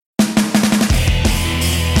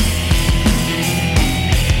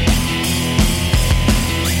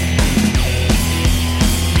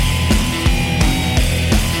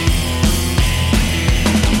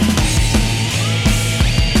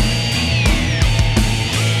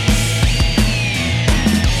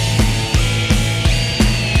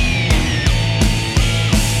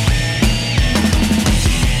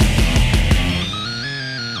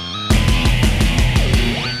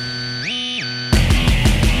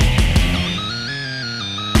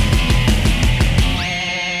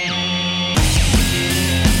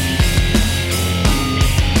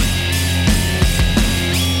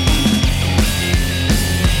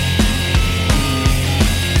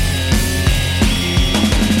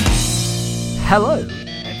Hello,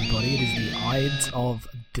 everybody. It is the Ides of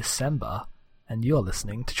December, and you're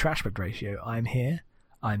listening to Trash Aspect Ratio. I'm here.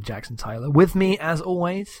 I'm Jackson Tyler. With me, as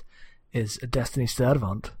always, is Destiny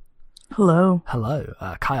Sturdivant. Hello. Hello.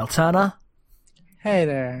 Kyle Turner. Hey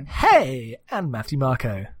there. Hey! And Matthew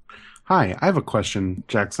Marco. Hi, I have a question,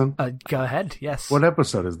 Jackson. Go ahead, yes. What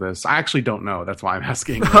episode is this? I actually don't know. That's why I'm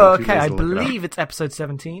asking. Okay, I believe it's episode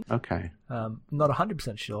 17. Okay. Not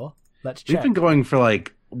 100% sure. Let's check. We've been going for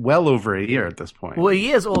well over a year at this point. Well,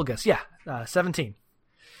 he is August, yeah. 17.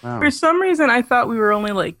 Wow. For some reason, I thought we were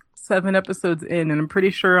only 7 episodes in, and I'm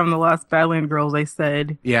pretty sure on the last Badland Girls I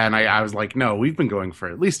said... Yeah, and I was like, no, we've been going for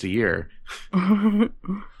at least a year.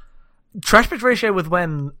 Trash Aspect Ratio was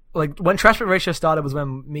when Trash Aspect Ratio started was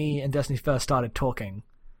when me and Destiny first started talking.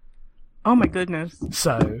 Oh my goodness.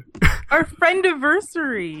 So... Our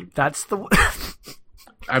friend-iversary! That's the...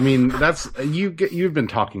 I mean, that's... You've been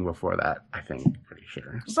talking before that, I think. Pretty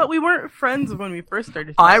sure. But we weren't friends when we first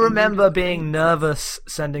started I talking. remember being nervous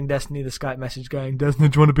sending Destiny the Skype message going, Destiny,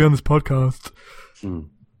 do you want to be on this podcast?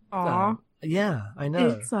 Aw. Yeah, I know.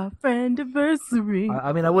 It's our friend-iversary.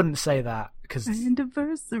 I mean, I wouldn't say that, because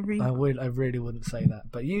Friend-iversary. I really wouldn't say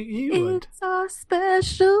that, but you would. It's our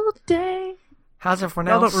special day. How's everyone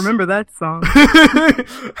Y'all else? don't remember that song.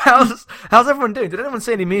 How's everyone doing? Did anyone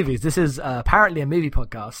see any movies? This is apparently a movie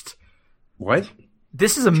podcast. What?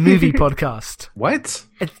 This is a movie podcast. What?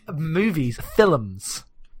 It's movies, films.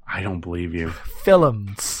 I don't believe you.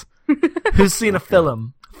 Films. Who's seen a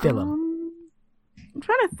film? Film. I'm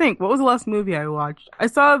trying to think. What was the last movie I watched? I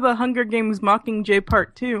saw The Hunger Games Mockingjay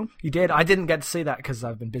Part 2. You did? I didn't get to see that because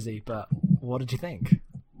I've been busy, but what did you think?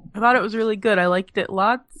 I thought it was really good. I liked it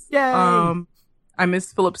lots. Yay! I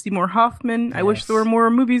miss Philip Seymour Hoffman. Yes. I wish there were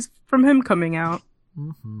more movies from him coming out.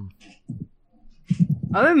 Mm-hmm.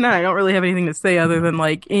 Other than that, I don't really have anything to say other than,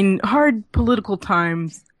 in hard political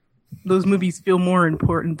times, those movies feel more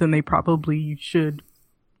important than they probably should.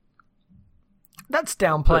 That's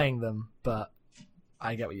downplaying them, but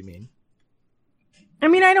I get what you mean. I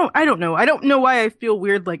mean, I don't know. I don't know why I feel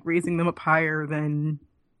weird, raising them up higher than...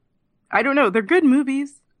 I don't know. They're good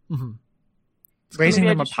movies. Mm-hmm. Raising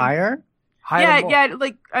Maybe I them up just higher? Yeah,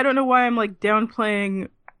 I don't know why I'm, downplaying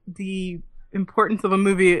the importance of a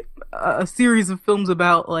movie, a series of films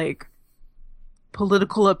about,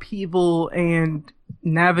 political upheaval and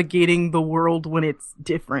navigating the world when it's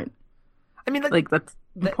different. I mean, That's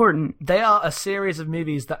important. They are a series of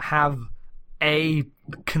movies that have a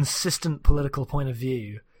consistent political point of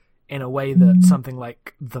view in a way that something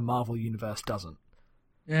like the Marvel Universe doesn't.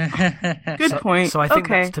 Good point. So I think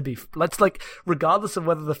okay. that's to be... regardless of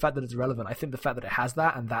whether the fact that it's relevant, I think the fact that it has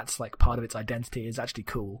that and that's, part of its identity is actually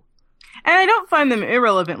cool. And I don't find them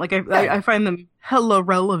irrelevant. I find them hella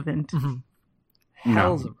relevant. Mm-hmm.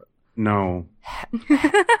 No.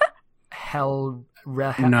 Hell...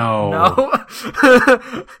 No.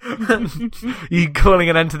 You calling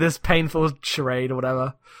an end to this painful charade or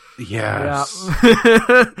whatever? Yes.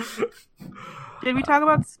 Yeah. Did we talk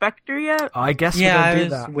about Spectre yet? I guess Yeah, we're I going to was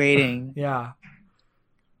do that. waiting. Yeah.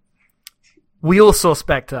 We all saw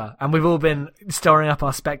Spectre, and we've all been storing up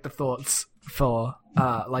our Spectre thoughts for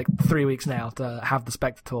 3 weeks now to have the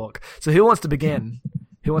Spectre talk. So who wants to begin?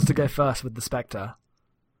 Who wants to go first with the Spectre?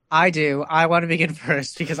 I do. I want to begin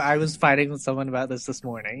first because I was fighting with someone about this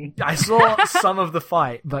morning. I saw some of the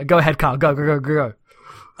fight, but go ahead, Carl. Go.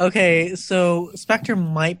 Okay, so Spectre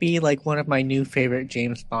might be one of my new favorite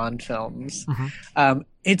James Bond films. Mm-hmm.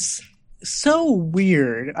 It's so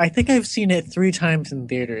weird. I think I've seen it 3 times in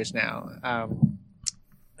theaters now.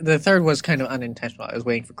 The third was kind of unintentional. I was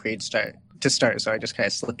waiting for Creed to start, so I just kind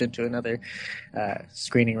of slipped into another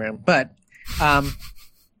screening room. But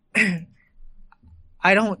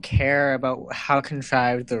I don't care about how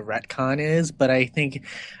contrived the retcon is, but I think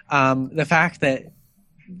the fact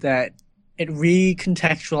that it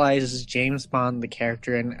recontextualizes James Bond, the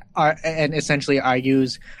character, and essentially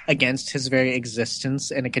argues against his very existence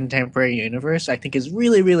in a contemporary universe, I think is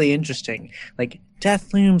really, really interesting.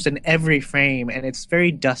 Death looms in every frame, and it's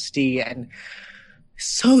very dusty and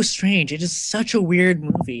so strange. It is such a weird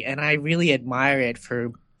movie, and I really admire it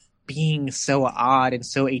for being so odd and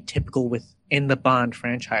so atypical within the Bond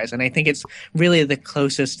franchise. And I think it's really the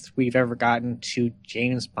closest we've ever gotten to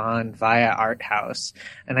James Bond via art house.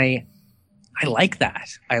 And I like that.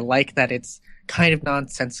 I like that it's kind of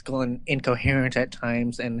nonsensical and incoherent at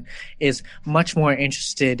times and is much more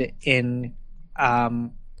interested in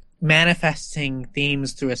manifesting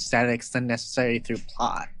themes through aesthetics than necessarily through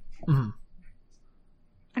plot. Mm-hmm.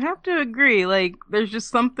 I have to agree. There's just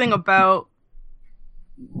something about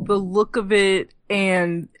the look of it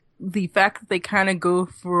and the fact that they kind of go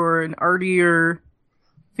for an artier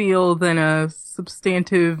feel than a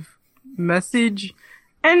substantive message.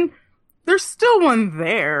 And there's still one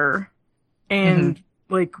there. And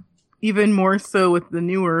like even more so with the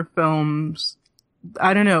newer films.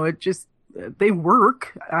 I don't know, it just they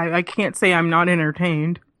work. I can't say I'm not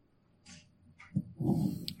entertained.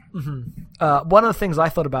 One of the things I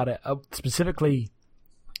thought about it, specifically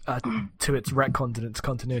to its retcon and its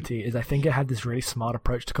continuity, is I think it had this really smart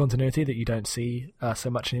approach to continuity that you don't see so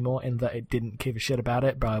much anymore, in that it didn't give a shit about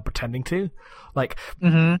it by pretending to. Like,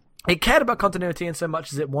 it cared about continuity in so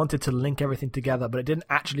much as it wanted to link everything together, but it didn't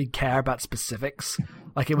actually care about specifics.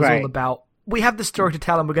 Like, it was all about, we have this story to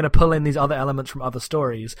tell and we're going to pull in these other elements from other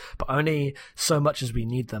stories, but only so much as we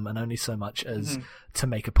need them and only so much as to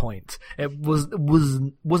make a point. It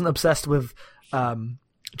wasn't obsessed with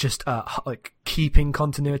just like keeping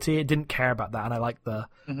continuity. It didn't care about that, and I like the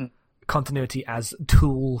continuity as a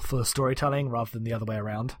tool for storytelling rather than the other way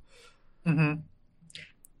around. And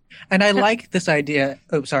I like this idea.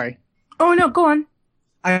 Oh, sorry. Oh no, go on.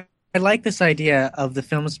 I like this idea of the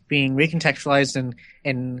films being recontextualized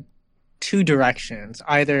in two directions,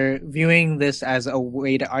 either viewing this as a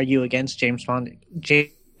way to argue against James Bond's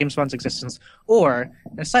existence, or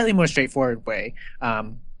in a slightly more straightforward way,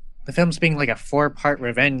 the film's being like a 4-part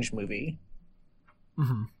revenge movie.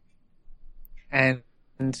 And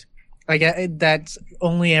I get that's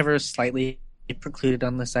only ever slightly precluded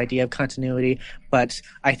on this idea of continuity, but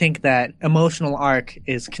I think that emotional arc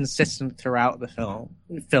is consistent throughout the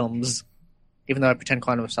films, even though I pretend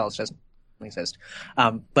Quantum of Solace doesn't exist.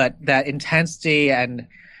 But that intensity and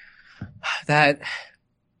that,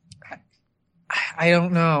 I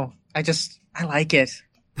don't know. I like it.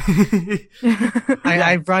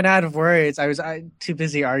 I've run out of words. I was too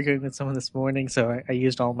busy arguing with someone this morning, so I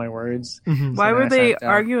used all my words. Why were they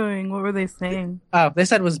arguing? What were they saying? Oh, they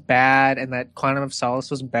said it was bad, and that Quantum of Solace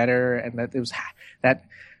was better, and that it was that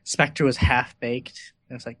Spectre was half baked.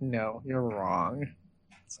 And I was like, no, you're wrong.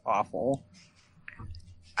 It's awful.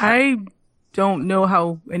 I don't know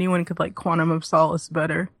how anyone could like Quantum of Solace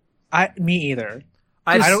better. Me either.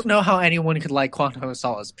 I don't know how anyone could like Quantum of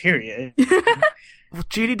Solace, period. Well,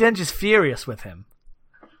 Judi Dench is furious with him.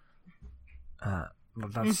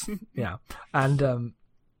 That's yeah, and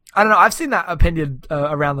I don't know. I've seen that opinion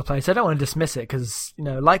around the place. I don't want to dismiss it because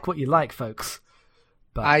like what you like, folks.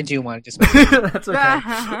 But I do want to dismiss it. That's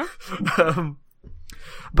okay.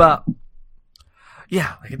 But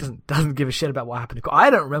yeah, like it doesn't give a shit about what happened. I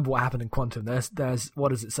don't remember what happened in Quantum. There's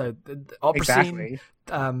what is it? So the opera scene,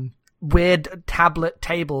 weird tablet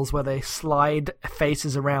tables where they slide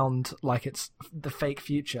faces around like it's the fake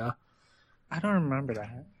future. I don't remember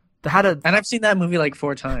that. They had and I've seen that movie like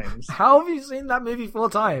 4 times. How have you seen that movie 4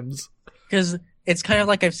 times? Because it's kind of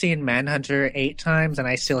like I've seen Manhunter 8 times and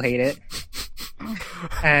I still hate it.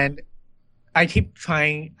 And I keep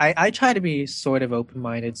trying. I try to be sort of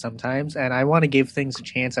open-minded sometimes, and I want to give things a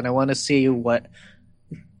chance, and I want to see what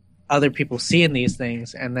other people see in these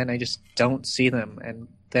things, and then I just don't see them, and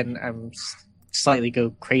then I'm slightly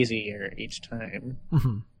go crazier each time.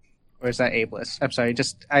 Or is that ableist? I'm sorry.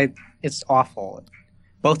 It's awful.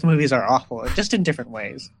 Both movies are awful, just in different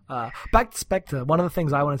ways. Back to Spectre. One of the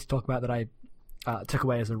things I wanted to talk about that I took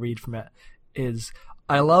away as a read from it is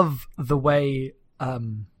I love the way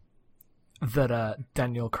that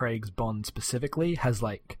Daniel Craig's Bond specifically has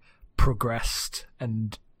like progressed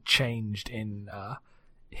and changed in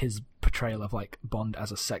his portrayal of like Bond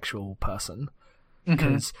as a sexual person.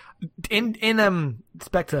 Because in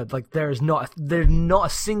Spectre, like there's not a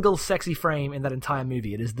single sexy frame in that entire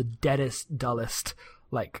movie. It is the deadest, dullest,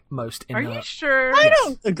 like most. Are you sure? I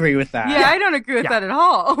don't agree with that. Yeah, I don't agree with that at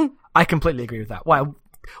all. I completely agree with that. Why?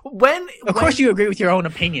 Of course you agree with your own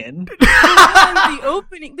opinion.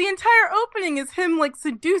 The entire opening is him like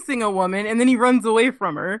seducing a woman, and then he runs away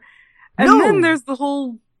from her. And then there's the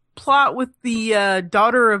whole plot with the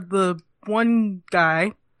daughter of the one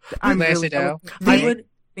guy. I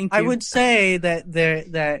would say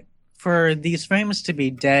that for these frames to be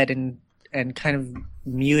dead and kind of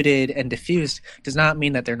muted and diffused does not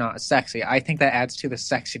mean that they're not sexy. I think that adds to the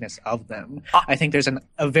sexiness of them. I think there's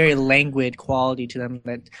a very languid quality to them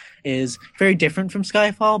that is very different from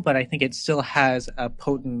Skyfall, but I think it still has a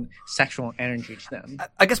potent sexual energy to them.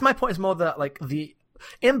 I guess my point is more that like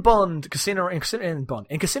in Casino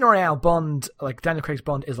Royale, Bond, like Daniel Craig's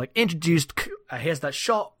Bond is like introduced. Here's that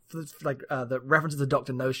shot the reference to the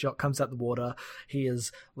Dr. No shot comes out the water. He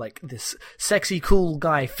is like this sexy, cool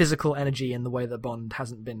guy, physical energy in the way that Bond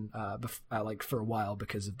hasn't been for a while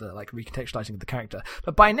because of the like recontextualizing of the character.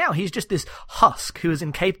 But by now, he's just this husk who is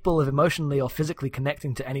incapable of emotionally or physically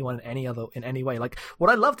connecting to anyone in any way. Like, what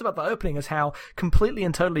I loved about the opening is how completely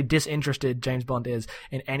and totally disinterested James Bond is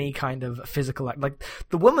in any kind of physical act. Like,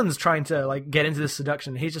 the woman's trying to like get into this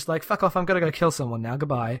seduction. He's just like, fuck off, I'm gonna go kill someone now,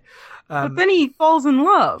 goodbye. But then he falls in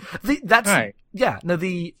love. That's right. Yeah, no,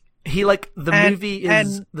 movie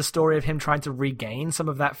is the story of him trying to regain some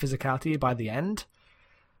of that physicality by the end.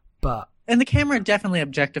 But the camera definitely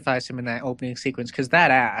objectifies him in that opening sequence because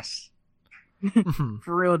that ass.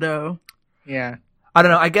 For real though. Yeah. I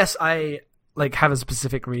don't know. I guess I like have a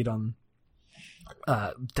specific read on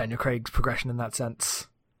Daniel Craig's progression in that sense.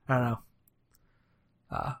 I don't know.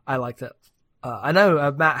 I liked it. I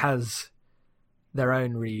know Matt has their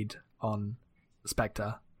own read on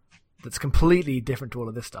Spectre that's completely different to all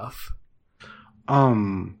of this stuff.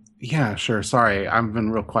 Yeah, sure. Sorry, I've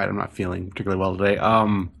been real quiet. I'm not feeling particularly well today.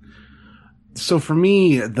 So for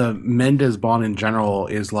me, the Mendes Bond in general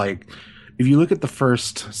is like, if you look at the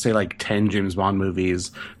first, say, like 10 James Bond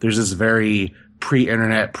movies, there's this very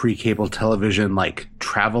pre-internet, pre-cable television, like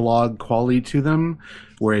travelogue quality to them,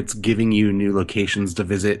 where it's giving you new locations to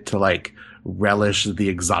visit to like relish the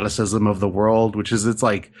exoticism of the world, which is, it's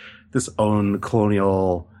like this own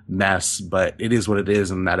colonial mess, but it is what it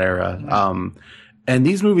is in that era. And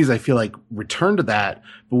these movies, I feel like, return to that,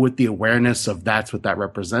 but with the awareness of that's what that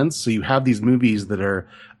represents. So you have these movies that are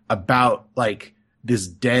about like this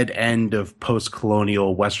dead end of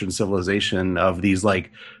post-colonial Western civilization, of these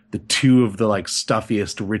like the two of the like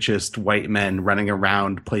stuffiest, richest white men running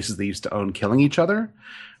around places they used to own, killing each other,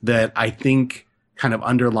 that I think kind of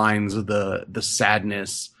underlines the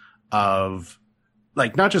sadness of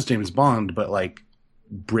like not just James Bond, but like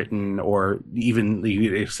Britain, or even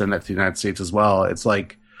you extend that to the United States as well. It's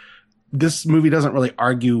like this movie doesn't really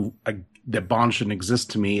argue that Bond shouldn't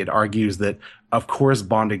exist to me. It argues that, of course,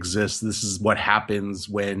 Bond exists. This is what happens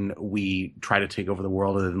when we try to take over the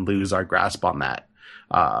world and then lose our grasp on that.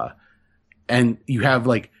 And you have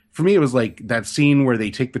like, for me, it was like that scene where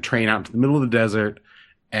they take the train out to the middle of the desert,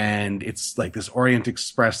 and it's like this Orient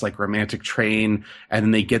Express, like romantic train. And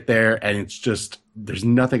then they get there and it's just, there's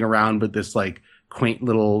nothing around but this like quaint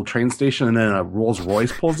little train station, and then a Rolls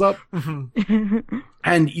Royce pulls up.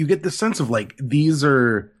 And you get the sense of like, these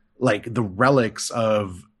are like the relics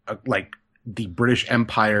of like the British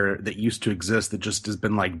Empire that used to exist, that just has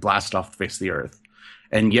been like blasted off the face of the earth.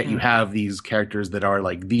 And yet you have these characters that are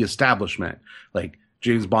like the establishment. Like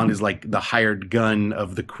James Bond is like the hired gun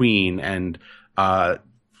of the Queen, and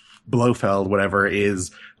Blofeld, whatever,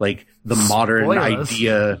 is like the modern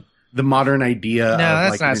idea. The modern idea no, of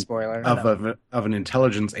that's like not a spoiler. Of an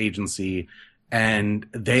intelligence agency, and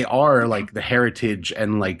they are like the heritage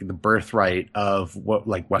and like the birthright of what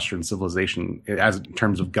like Western civilization as in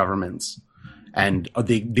terms of governments, and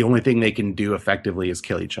the only thing they can do effectively is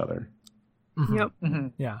kill each other. Yep.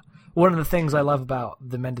 Yeah. One of the things I love about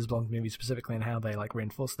the Mendes Bond movie specifically, and how they like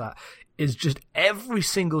reinforce that, is just every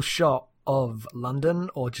single shot of London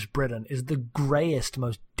or just Britain is the greyest,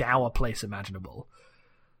 most dour place imaginable.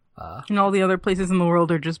 And all the other places in the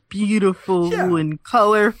world are just beautiful and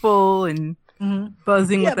colorful and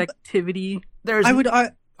buzzing with activity.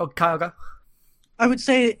 Kyle, go. I would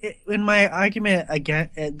say in my argument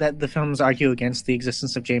that the films argue against the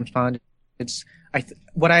existence of James Bond,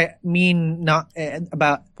 what I mean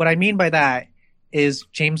by that is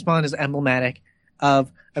James Bond is emblematic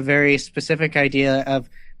of a very specific idea of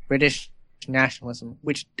British nationalism,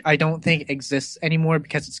 which I don't think exists anymore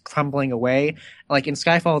because it's crumbling away. Like in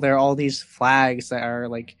Skyfall, there are all these flags that are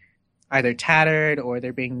like either tattered or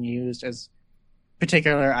they're being used as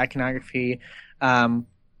particular iconography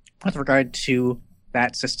with regard to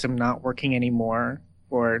that system not working anymore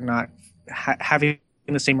or not having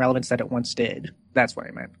the same relevance that it once did. That's what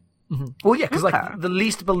I meant. Well, yeah, because like the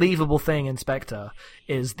least believable thing in Spectre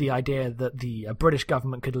is the idea that the British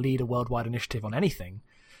government could lead a worldwide initiative on anything.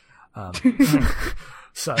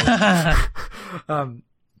 So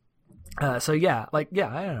yeah, like,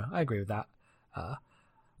 yeah, I don't know. I agree with that.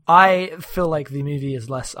 I feel like the movie is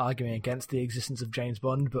less arguing against the existence of James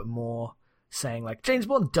Bond, but more saying like James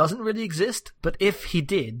Bond doesn't really exist, but if he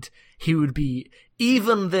did, he would be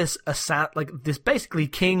even this this basically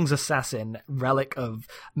king's assassin, relic of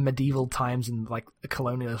medieval times and like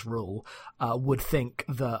colonialist rule, would think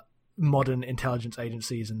that modern intelligence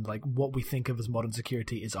agencies and like what we think of as modern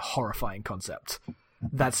security is a horrifying concept.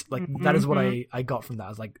 That's like that is what I got from that. I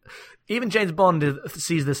was like, even James Bond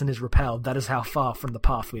sees this and is repelled. That is how far from the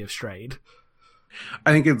path we have strayed.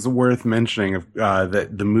 I think it's worth mentioning that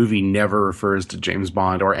the movie never refers to James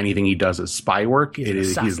Bond or anything he does as spy work.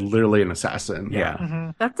 He's literally an assassin. Yeah. Mm-hmm.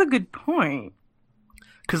 That's a good point.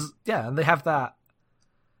 Because, and they have that.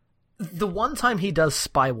 The one time he does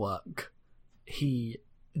spy work, he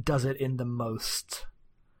does it in the most...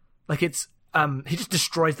 Like, it's... he just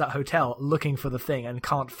destroys that hotel looking for the thing and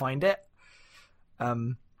can't find it.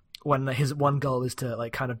 When his one goal is to,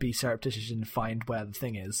 like, kind of be surreptitious and find where the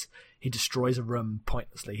thing is, he destroys a room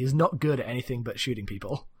pointlessly. He's not good at anything but shooting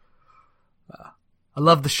people. I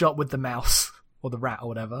love the shot with the mouse, or the rat, or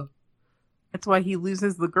whatever. That's why he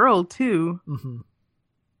loses the girl, too. Mm-hmm.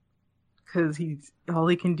 Because all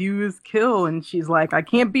he can do is kill, and she's like, I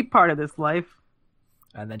can't be part of this life.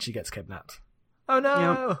 And then she gets kidnapped. Oh,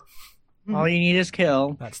 no! Yep. All you need is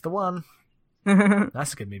kill. That's the one.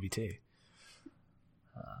 That's a good movie, too.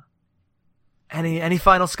 Any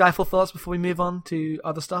final Skyfall thoughts before we move on to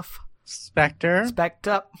other stuff? Spectre.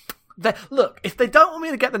 Spectre. Look, if they don't want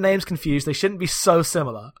me to get the names confused, they shouldn't be so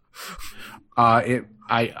similar.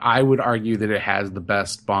 I would argue that it has the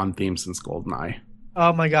best Bond theme since GoldenEye.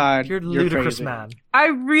 Oh my god. You're ludicrous, crazy. man. I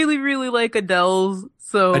really, really like Adele's.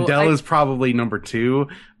 So Adele is probably number 2,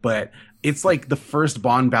 but it's like the first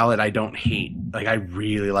Bond ballad I don't hate. Like, I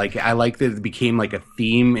really like it. I like that it became like a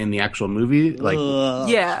theme in the actual movie. Like, Ugh.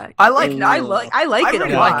 yeah, I like it. I like I it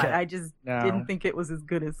really a like lot. it. I just No. didn't think it was as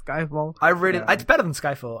good as Skyfall. I really, Yeah. it's better than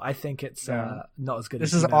Skyfall. I think it's Yeah. not as good.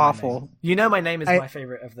 This as is You Know My awful. Name. You Know My Name is I- my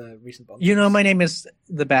favorite of the recent Bond. You know, films. my name is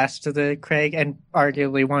the best of the Craig, and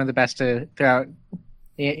arguably one of the best throughout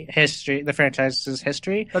the franchise's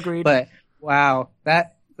history. Agreed. But wow,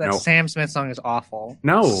 that No. Sam Smith song is awful.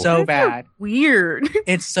 No. So That's bad. Weird.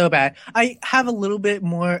 It's so bad. I have a little bit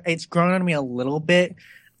more. It's grown on me a little bit,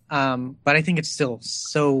 but I think it's still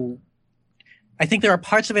so. I think there are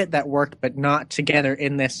parts of it that worked, but not together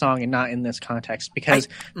in this song and not in this context. Because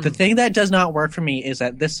the thing that does not work for me is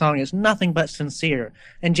that this song is nothing but sincere,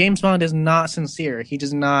 and James Bond is not sincere. He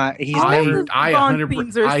does not. He's All never. of the I Bond 100%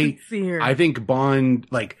 themes are sincere. I think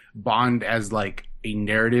Bond as like a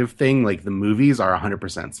narrative thing, like the movies are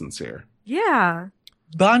 100% sincere. Yeah.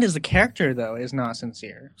 Bond as a character, though, is not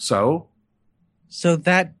sincere. So So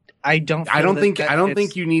that I don't. I don't think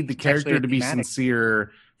it's you need the character to be thematic.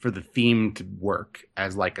 sincere for the theme to work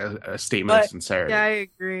as like a statement of But- sincerity. Yeah, I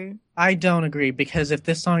agree. I don't agree, because if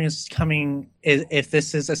this song is coming, if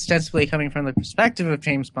this is ostensibly coming from the perspective of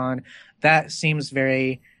James Bond, that seems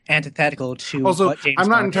very antithetical to Also, what James I'm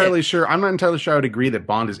not Bond entirely is. sure. I'm not entirely sure I would agree that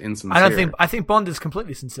Bond is insincere. I think Bond is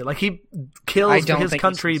completely sincere. Like, he I kills for don't his think he's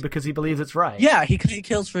country sincere. because he believes it's right. Yeah, he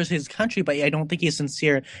kills for his country, but I don't think he's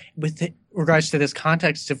sincere with regards to this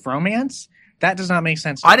context of romance. That does not make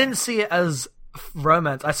sense. to I me. didn't see it as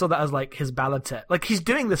romance. I saw that as like his ballad set. Like, he's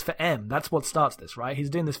doing this for M. That's what starts this, right? He's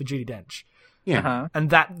doing this for Judi Dench, Yeah. Uh-huh. and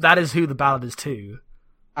that is who the ballad is to.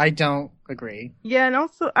 I don't agree. Yeah, and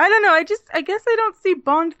also, I don't know, I guess I don't see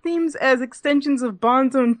Bond themes as extensions of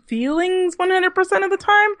Bond's own feelings 100% of the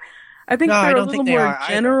time. I think No, I they're a don't little think they more are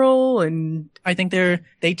either. general and... I think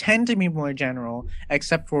they tend to be more general,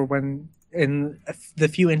 except for when in the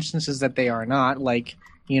few instances that they are not, like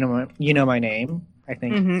you know my name. I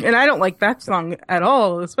think Mhm. And I don't like that song at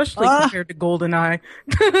all, especially Ah. compared to GoldenEye.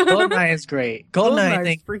 GoldenEye is great. GoldenEye, I GoldenEye's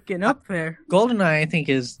think freaking up there. GoldenEye, I think,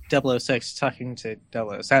 is 006 talking to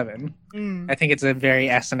 007. Mm. I think it's a very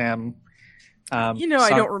S&M. I song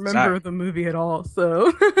don't remember design. the movie at all,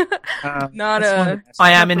 so not It's one of a. the best.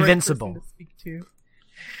 I am not the right invincible. person to speak to.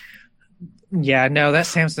 Yeah, no, that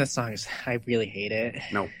Sam Smith song is. I really hate it.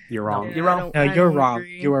 No, you're wrong. Yeah, You're wrong. I don't- No, I you're don't wrong.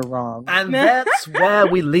 agree. You are wrong. And that's where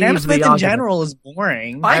we leave Sam the Smith in argument. general is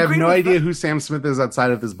boring. I I have agree no with idea that. who Sam Smith is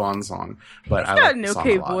outside of this Bond song, but He's I got like an the song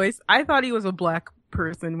okay a lot. voice. I thought he was a black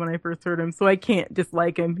person when I first heard him, so I can't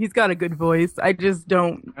dislike him. He's got a good voice. I just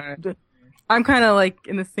don't. I'm kind of like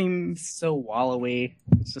in the same. It's so wallowy.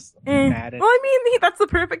 It's just Eh. mad. Well, I mean, that's the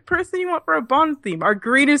perfect person you want for a Bond theme. Our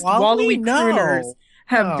greatest wallowy No. crooners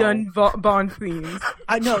have No. done Bond themes.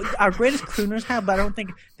 I know our greatest crooners have, but I don't think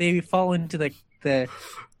they fall into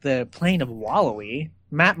the plane of wallowy.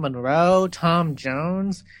 Matt Monroe, Tom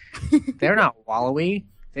Jones, they're not wallowy.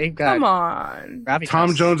 They've got Come on. gravitas.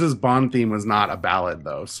 Tom Jones's Bond theme was not a ballad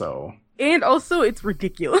though, so And also, it's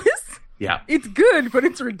ridiculous. yeah. It's good, but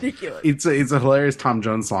it's ridiculous. It's a hilarious Tom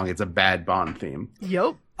Jones song. It's a bad Bond theme.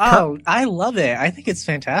 Yup. Oh, I love it. I think it's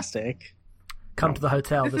fantastic. Come to the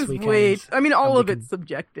hotel This this is weekend. way. I mean, all and we of can- it's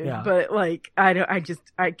subjective, yeah. but like, I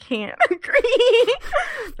can't agree.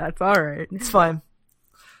 That's all right. It's fine.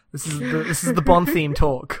 This is the Bond theme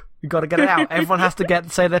talk. You got to get it out. Everyone has to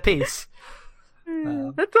say their piece.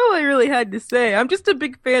 That's all I really had to say. I'm just a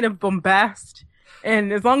big fan of bombast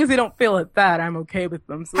And as long as they don't fail at that, I'm okay with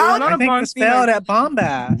them. So How- I'm not I a think Bond this theme failed I- at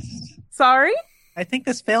Bombast. Sorry? I think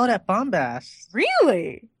this failed at Bombast.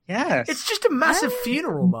 Really? Yes. It's just a massive Oh.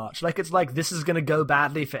 funeral march. Like, it's like, this is going to go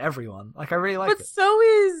badly for everyone. Like, I really like But it. so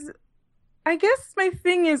is... I guess my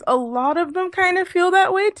thing is a lot of them kind of feel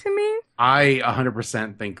that way to me. I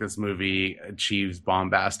 100% think this movie achieves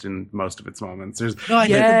bombast in most of its moments. There's no, I think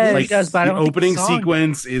Yes. it really like does, but I the don't think opening the song-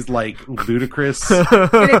 sequence is like ludicrous. And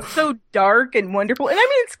it's so dark and wonderful. And I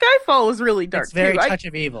mean, Skyfall is really dark It's very too. touch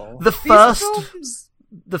of evil. the These first... films-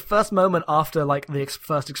 The first moment after, like, the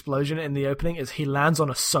first explosion in the opening is he lands on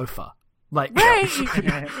a sofa. Like, Right.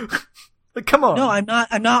 like, come on. No, I'm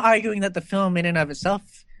not arguing that the film in and of itself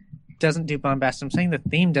doesn't do bombast. I'm saying the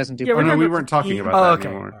theme doesn't do Yeah, Oh, we're no, talking we about weren't the talking theme. about Oh, that okay.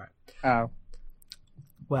 anymore. All right. Oh.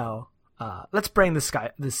 Well, let's bring the sky.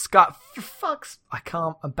 Fucks.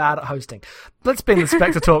 I'm bad at hosting. Let's bring the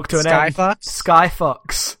Spectre talk to an end. Skyfox?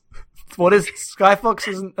 Skyfox. What is Skyfox?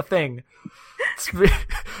 Isn't a thing.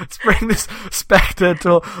 Let's bring this Spectre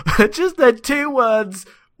talk. Just they're two words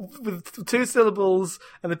with two syllables,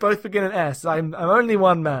 and they both begin in S. I'm only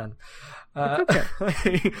one man.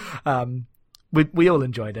 We all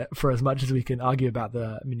enjoyed it for as much as we can argue about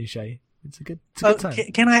the minutiae. It's a good time.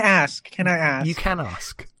 Can I ask? You can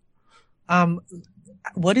ask.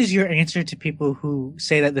 What is your answer to people who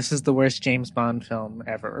say that this is the worst James Bond film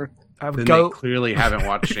ever? I would Then go. they clearly haven't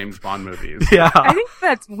watched James Bond movies. Yeah. I think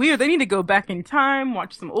that's weird. They need to go back in time,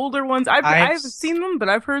 watch some older ones. I haven't seen them, but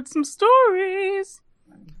I've heard some stories.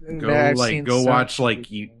 Go watch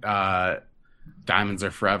Diamonds Are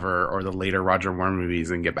Forever or the later Roger Moore movies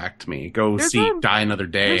and get back to me. Go There's see a- Die Another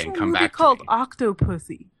Day There's and a come movie back called to me.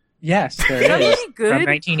 Octopussy. Yes, there Is that is. movie good? From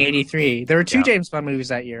 1983. There were two Yeah. James Bond movies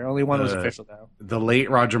that year. Only one was official, though. The late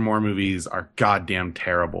Roger Moore movies are goddamn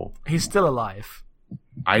terrible. He's still alive.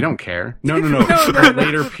 I don't care. No. No. The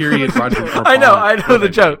later period Roger Moore. I know Bond- the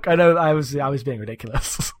joke. I know I was being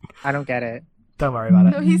ridiculous. I don't get it. Don't worry about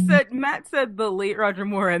No, it. Matt said the late Roger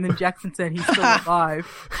Moore, and then Jackson said he's still alive.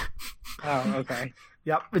 Oh, okay.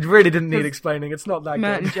 Yep, it really didn't need Because explaining. It's not that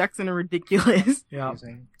Matt and good. Jackson are ridiculous. Yeah.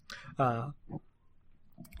 Confusing.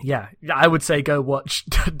 Yeah, I would say go watch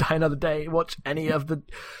Die Another Day. Watch any of the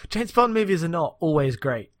James Bond movies are not always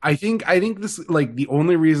great. I think this like the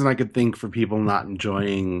only reason I could think for people not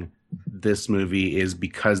enjoying this movie is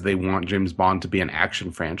because they want James Bond to be an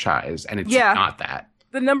action franchise, and it's Yeah. not that.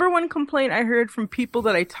 The number one complaint I heard from people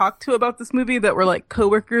that I talked to about this movie that were like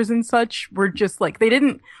coworkers and such were just like they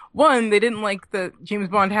didn't like that James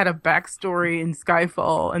Bond had a backstory in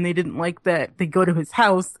Skyfall, and they didn't like that they go to his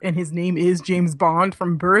house and his name is James Bond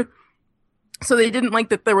from birth. So they didn't like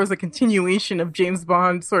that there was a continuation of James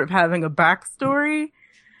Bond sort of having a backstory.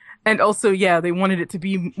 And also, yeah, they wanted it to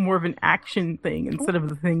be more of an action thing instead of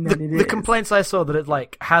the thing that it is. The complaints I saw that it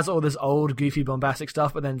like has all this old goofy bombastic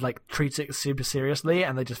stuff, but then like treats it super seriously,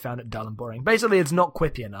 and they just found it dull and boring. Basically, it's not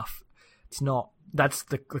quippy enough. It's not. That's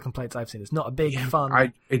the complaints I've seen. It's not a big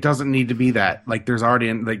fun. It doesn't need to be that. Like, there's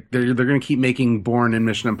already they're going to keep making Bourne and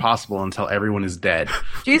Mission Impossible until everyone is dead.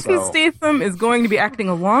 Jason So- Statham is going to be acting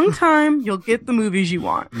a long time. You'll get the movies you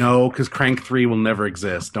want. No, because Crank 3 will never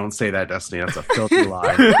exist. Don't say that, Destiny. That's a filthy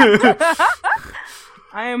lie.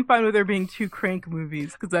 I am fine with there being two Crank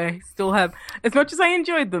movies because I still have, as much as I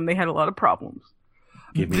enjoyed them, they had a lot of problems.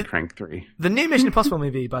 Give me Crank 3. The new Mission Impossible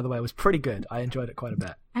movie, by the way, was pretty good. I enjoyed it quite a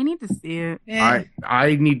bit. I need to see it.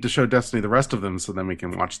 I need to show Destiny the rest of them so then we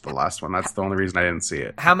can watch the last one. That's the only reason I didn't see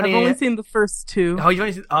it. How I've many? only seen the first two. Oh, you've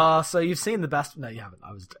only seen. So you've seen the best. No, you haven't.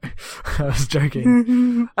 I was, I was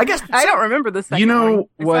joking. I guess I don't remember the second You know one.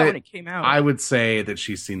 I saw what? when it came out. I would say that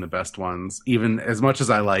she's seen the best ones, even as much as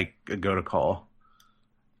I like Go to Call.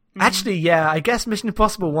 Actually, yeah. I guess Mission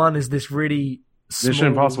Impossible 1 is this really small... Mission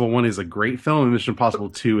Impossible 1 is a great film, and Mission Impossible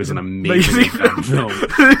 2 is an amazingly done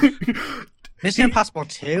film. Mission Impossible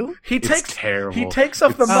 2? He It's takes terrible. He takes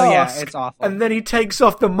off the It's- Oh, mask. yeah, it's awful. And then he takes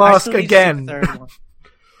off the I mask still need to see the again. third one.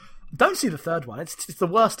 Don't see the third one. It's the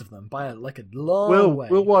worst of them by a long way.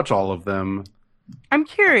 We'll watch all of them. I'm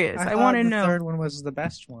curious. I thought want to the know. third one was the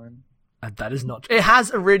best one. And that is not. It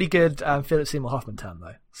has a really good Philip Seymour Hoffman turn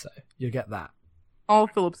though, so you get that. All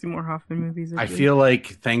Philip Seymour Hoffman movies. Are I good. feel like,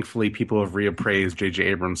 thankfully, people have reappraised J.J.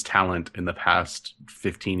 Abrams' talent in the past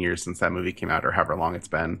 15 years since that movie came out, or however long it's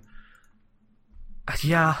been,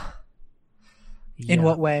 Yeah. In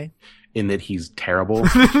what way? in that he's terrible.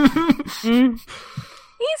 Mm.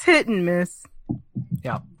 He's hit and miss.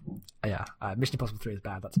 Yeah. Yeah, Mission Impossible 3 is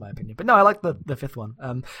bad, that's my opinion. But no, I like the fifth one.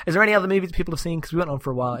 Is there any other movies people have seen? Because we went on for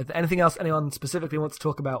a while. Is there anything else anyone specifically wants to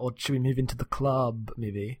talk about, or should we move into the club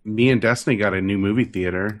movie? Me and Destiny got a new movie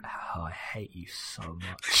theater. Oh, I hate you so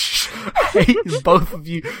much. much. I hate both of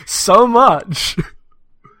you so much.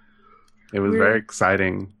 It was very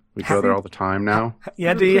exciting. We go there all the time now.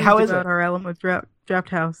 Yeah, do you? How is it? About our Alamo Draft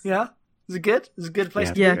House. Yeah? Is it good? Is it a good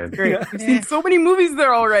place to Yeah, be? it's great. Yeah. I've seen so many movies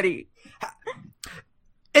there already.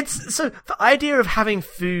 It's so the idea of having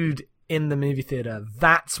food in the movie theater,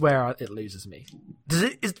 that's where it loses me.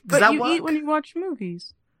 Does But that you work? eat when you watch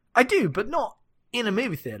movies. I do, but not in a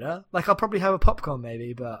movie theater. Like, I'll probably have a popcorn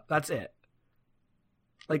maybe, but that's it.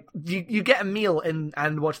 Like, you get a meal and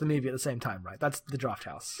watch the movie at the same time, right? That's the Draft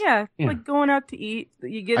House. Yeah, Yeah. like going out to eat.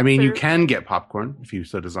 You get. I mean, you served- can get popcorn if you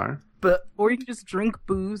so desire. But or you can just drink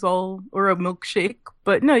booze or a milkshake.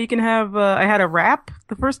 But no, you can have. I had a wrap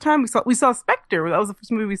the first time we saw Spectre. That was the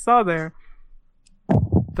first movie we saw there.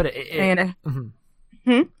 it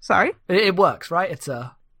Sorry. it works, right? It's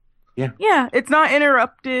Yeah, it's not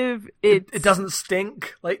interruptive. it doesn't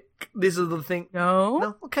stink. Like, these are the things. No.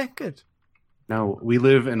 No, okay, good. No, we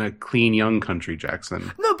live in a clean, young country, Jackson.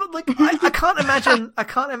 No, but like I can't imagine. I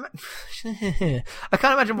can't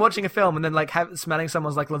imagine watching a film and then like smelling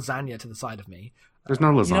someone's like lasagna to the side of me. There's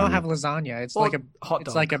no lasagna. You don't have lasagna. It's Or like a hot it's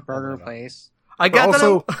dog. like a burger Hot dog. place. I But get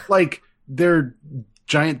also, that. like, they're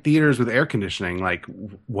giant theaters with air conditioning. Like,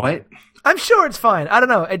 what? I'm sure it's fine. I don't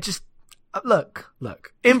know. It just look.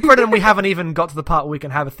 In Britain, we haven't even got to the part where we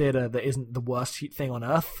can have a theater that isn't the worst thing on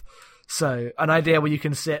earth. So an idea where you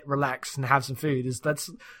can sit, relax, and have some food that's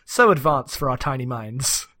so advanced for our tiny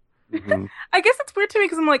minds. Mhm. I guess it's weird to me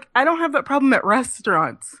because I'm like, I don't have that problem at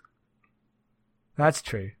restaurants. That's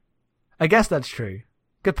true. I guess that's true.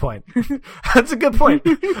 Good point. That's a good point.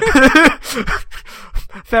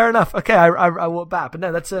 Fair enough. Okay, I walk back. But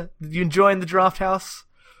no, you enjoying the Draft House?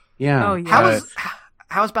 Yeah. Oh, yeah.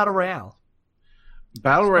 How's Battle Royale?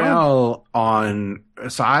 Battle Royale on.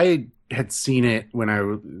 So I had seen it when I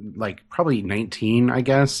was like probably 19, I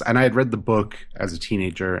guess, and I had read the book as a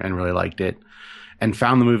teenager and really liked it, and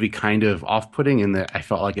found the movie kind of off-putting in that I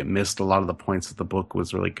felt like it missed a lot of the points that the book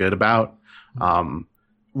was really good about.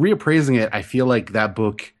 Reappraising it, I feel like that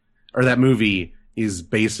book or that movie is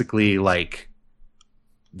basically like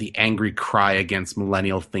the angry cry against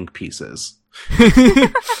millennial think pieces.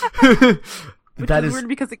 Which That is is weird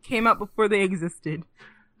because it came out before they existed.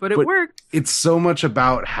 But it But- worked. It's so much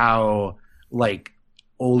about how like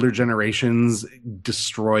older generations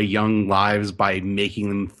destroy young lives by making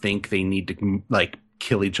them think they need to like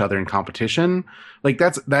kill each other in competition. Like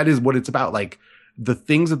that is what it's about. Like the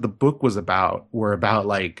things that the book was about were about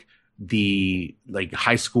like the like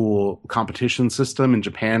high school competition system in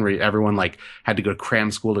Japan where everyone like had to go to cram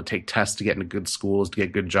school to take tests to get into good schools to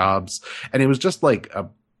get good jobs. And it was just like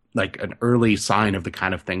an early sign of the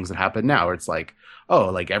kind of things that happen now where it's like, oh,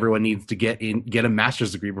 like everyone needs to get a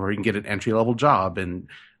master's degree before you can get an entry level job. And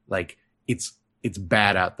like, it's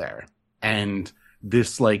bad out there. And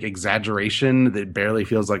this like exaggeration that barely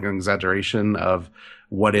feels like an exaggeration of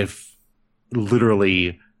what if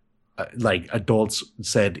literally like adults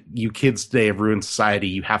said, you kids today have ruined society.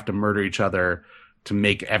 You have to murder each other to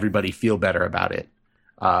make everybody feel better about it.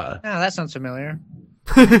 Oh, that sounds familiar.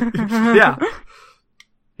 yeah.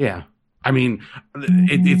 Yeah. I mean,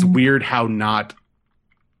 it's weird how not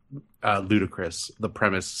ludicrous the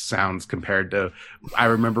premise sounds compared to. I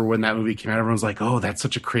remember when that movie came out, everyone was like, "Oh, that's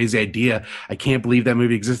such a crazy idea! I can't believe that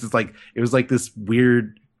movie exists." It's like it was like this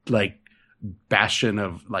weird like bastion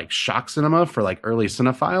of like shock cinema for like early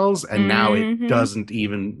cinephiles, and now it doesn't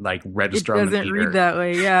even like It register on the doesn't theater. read that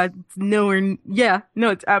way. Yeah, it's nowhere. Yeah, no,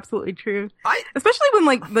 it's absolutely true. I- Especially when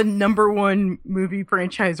like the number one movie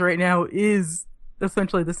franchise right now is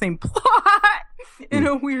essentially the same plot in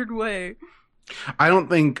a weird way. I don't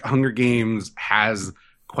think Hunger Games has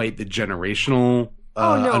quite the generational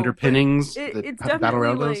Oh, no, underpinnings It's that definitely Battle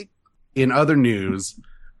Royale does. like In other news,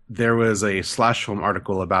 there was a Slash Film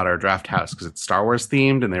article about our draft house because it's Star Wars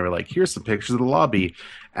themed, and they were like, here's some pictures of the lobby.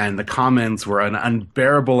 And the comments were an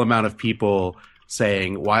unbearable amount of people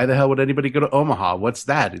saying, why the hell would anybody go to Omaha? What's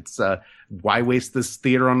that? It's why waste this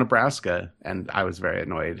theater on Nebraska? And I was very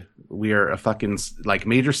annoyed. We are a fucking like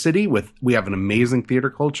major city we have an amazing theater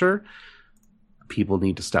culture. People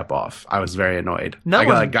need to step off. I was very annoyed.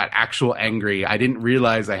 I got actual angry. I didn't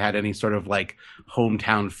realize I had any sort of like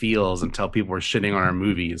hometown feels until people were shitting on our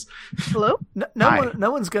movies. hello.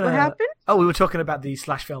 No one's gonna. What happened? Oh, we were talking about the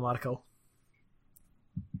Slash Film article.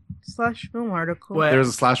 Slash film article. Where- There was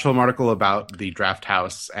a Slash Film article about the draft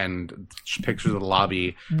house and pictures of the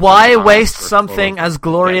lobby. Why Comments waste were something full of- as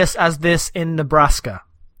glorious as this in Nebraska?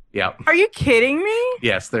 Yeah. Are you kidding me?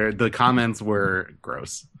 Yes, the comments were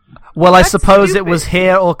gross. Well, I That's suppose it stupid. was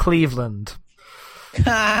here or Cleveland.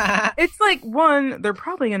 It's like one. They're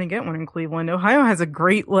probably gonna get one in Cleveland. Ohio has a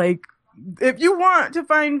great like if you want to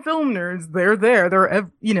find film nerds, they're there.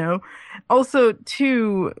 Also,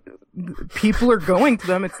 too, people are going to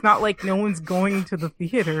them. It's not like no one's going to the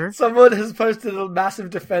theater. Someone has posted a massive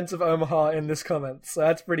defense of Omaha in this comment, so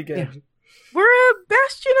that's pretty good. Yeah. We're a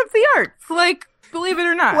bastion of the arts, like, believe it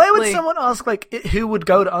or not. Why would someone ask, like, who would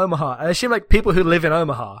go to Omaha? I assume, like, people who live in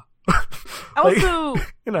Omaha. Also,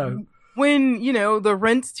 when, the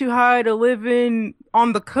rent's too high to live in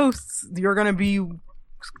on the coasts, you're going to be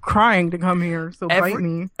crying to come here, so bite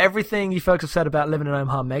me. Everything you folks have said about living in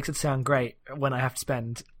Omaha makes it sound great when I have to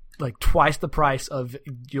spend, like, twice the price of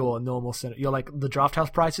your normal cinema. You're like the Draft House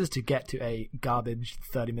prices to get to a garbage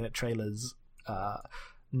 30-minute trailers,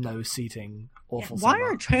 no seating, awful Why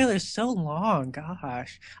cinema. are trailers so long?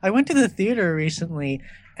 Gosh. I went to the theater recently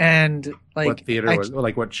and like what theater was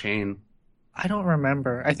like what chain? I don't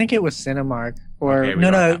remember. I think it was Cinemark or Okay, we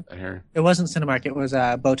no, don't have that here. it wasn't Cinemark. It was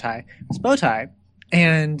Bowtie. It was Bowtie,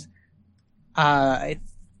 and I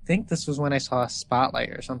think this was when I saw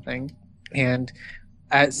Spotlight or something. And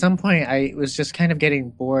at some point, I was just kind of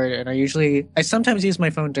getting bored, and I sometimes use my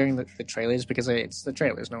phone during the trailers because it's the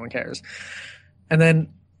trailers. No one cares. And then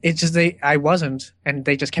I wasn't, and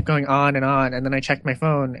they just kept going on, and then I checked my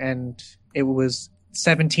phone, and it was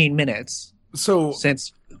 17 minutes So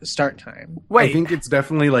since start time. Wait, I think it's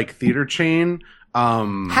definitely like theater chain.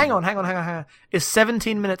 hang on. Is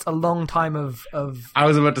 17 minutes a long time of... I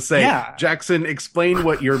was about to say, Yeah. Jackson, explain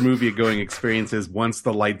what your movie-going experience is once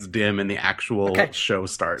the lights dim and the actual Okay. show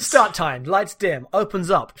starts. Start time, lights dim, opens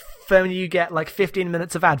up. Then you get like 15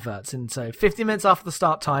 minutes of adverts. And so 15 minutes after the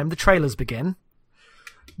start time, the trailers begin.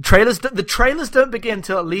 The trailers don't begin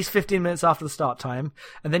till at least 15 minutes after the start time,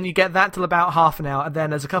 and then you get that till about half an hour, and then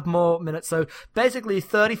there's a couple more minutes. So basically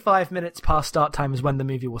 35 minutes past start time is when the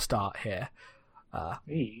movie will start here.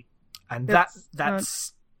 And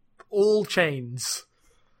that's all chains.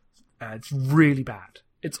 It's really bad.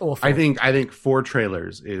 It's awful. I think 4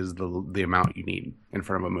 trailers is the amount you need in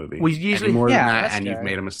front of a movie. We usually- Any more Yeah, than that, that's and you've good.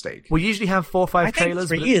 made a mistake. we usually have 4 or 5 I think trailers.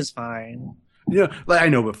 3 but is fine. Yeah, like, I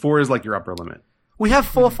know, but 4 is like your upper limit. we have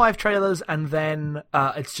 4 or 5 trailers, and then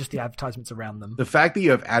it's just the advertisements around them. The fact that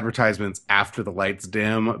you have advertisements after the lights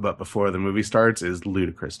dim but before the movie starts is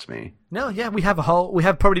ludicrous to me. No, yeah, we have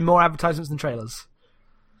probably more advertisements than trailers.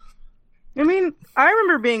 I mean, I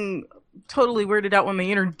remember being totally weirded out when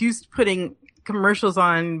they introduced putting commercials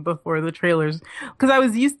on before the trailers, because I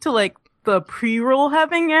was used to like the pre-roll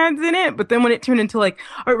having ads in it, but then when it turned into like,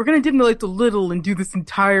 all right, we're gonna dim the lights a little and do this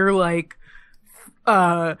entire like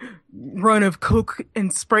run of Coke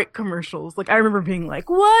and Sprite commercials. Like I remember being like,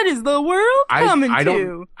 what is the world coming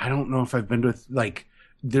to? I don't know if I've been to like.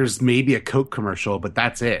 There's maybe a Coke commercial, but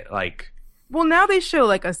that's it. Like Well, now they show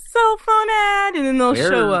like a cell phone ad, and then they'll Where-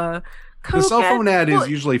 show a Coke the cell phone ad Well, is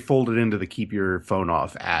usually folded into the keep your phone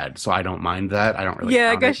off ad, so I don't mind that. I don't really. yeah,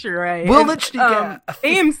 I count guess it. you're right. We'll And, literally get a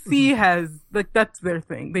AMC has like that's their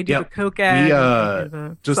thing. They do Yep. the Coke ad. We and they do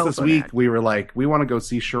the just cell this phone week ad. we were like, we want to go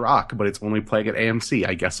see Chirac, but it's only playing at AMC.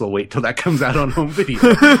 I guess we'll wait till that comes out on home video.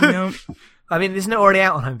 No. I mean, isn't it already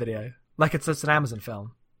out on home video? Like it's an Amazon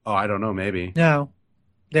film. Oh, I don't know, maybe. No,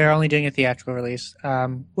 they're only doing a theatrical release.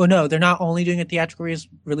 Well, no, they're not only doing a theatrical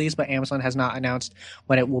release, but Amazon has not announced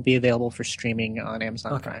when it will be available for streaming on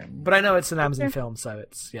Amazon Okay, Prime. but I know it's an Amazon film, so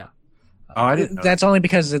it's yeah. Oh, I didn't know. That's only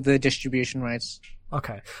because of the distribution rights.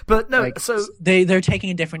 Okay, but no, Like, so they're taking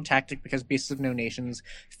a different tactic because Beasts of No Nations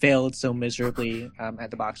failed so miserably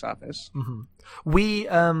at the box office. we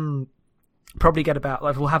probably get about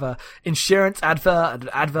like we'll have a insurance advert, an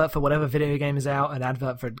advert for whatever video game is out, an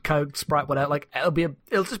advert for Coke, Sprite, whatever. Like it'll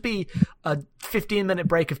just be a 15-minute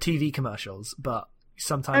break of TV commercials, but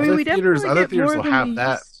sometimes I mean, we Other definitely theaters get more will than have we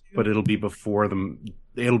that, used to. but it'll be before them.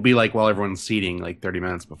 It'll be like while everyone's seating, like 30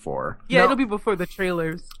 minutes before. Yeah, No. it'll be before the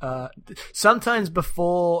trailers. sometimes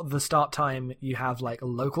before the start time you have like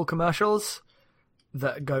local commercials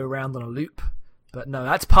that go around on a loop. But no,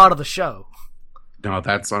 that's part of the show. No,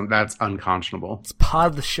 that's unconscionable. It's part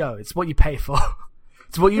of the show. It's what you pay for.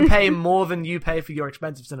 It's what you pay more than you pay for your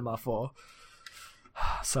expensive cinema for.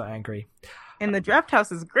 So angry. And the Draft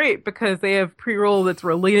House is great because they have pre-roll that's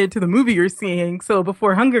related to the movie you're seeing. So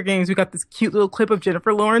before Hunger Games, we got this cute little clip of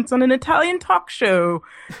Jennifer Lawrence on an Italian talk show.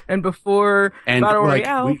 And before And, Battle like,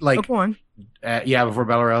 Royale, go on. Before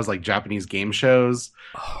Battle Royale was like Japanese game shows.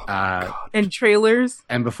 And trailers.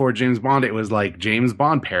 And before James Bond, it was like James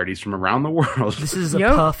Bond parodies from around the world. This is a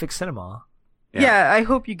Yep. perfect cinema. Yeah. Yeah, I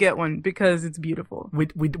hope you get one because it's beautiful.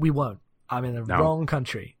 We won't. I'm in the No. wrong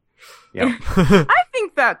country. Yep. I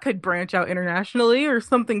think that could branch out internationally or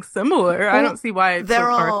something similar. I don't see why it's there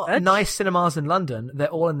so are far-fetched. nice cinemas in London. They're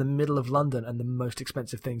all in the middle of London and the most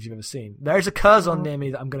expensive things you've ever seen. There's a Curzon near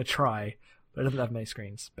me that I'm going to try, but it doesn't have many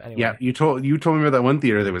screens. But anyway. Yeah, you told me about that one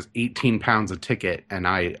theater that was £18 a ticket, and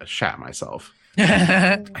I shat myself.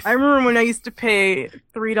 I remember when I used to pay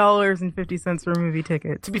 $3.50 for a movie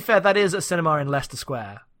ticket. To be fair, that is a cinema in Leicester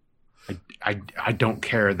Square. I don't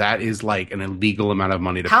care. That is like an illegal amount of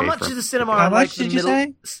money to How pay much for. is a cinema? How in, much like, did you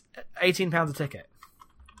say? £18 a ticket.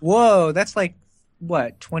 Whoa, that's like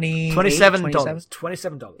what, $27?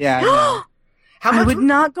 $27. Yeah, I know. How I much? would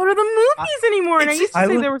not go to the movies anymore, and I it's- used to I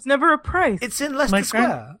say would- there was never a price. It's in Leicester My friend-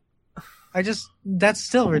 Square. That's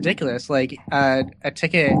still ridiculous. Like, a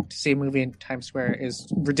ticket to see a movie in Times Square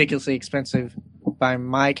is ridiculously expensive by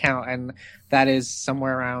my count, and that is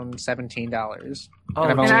somewhere around $17. Oh,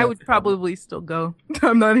 And I've and only- I would probably still go.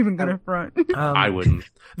 I'm not even gonna front. I wouldn't.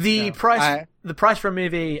 The No, price for a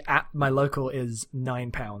movie at my local is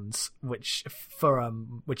 £9, which is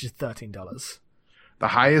 $13. The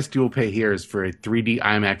highest you'll pay here is for a 3D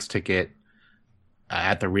IMAX ticket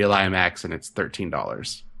at the real IMAX, and it's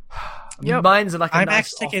 $13. Yep. Mine's like a IMAX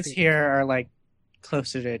nice tickets offbeat. here are like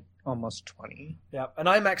closer to almost 20. Yeah, an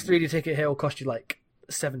IMAX 3D ticket here will cost you like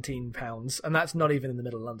 £17, and that's not even in the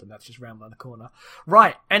middle of London. That's just round by the corner.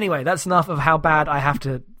 Right. Anyway, that's enough of how bad I have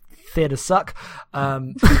to theatre suck.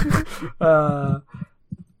 Let's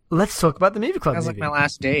talk about the movie club. Sounds like movie. my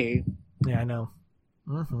last day. Yeah, I know.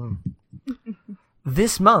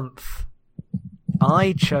 This month,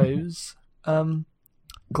 I chose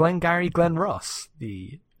Glengarry Glen Ross,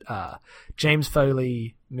 the James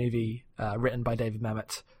Foley movie written by David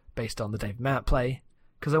Mamet, based on the David Mamet play,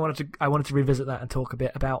 because I wanted to revisit that and talk a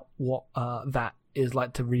bit about what that is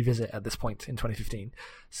like to revisit at this point in 2015.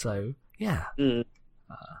 So yeah,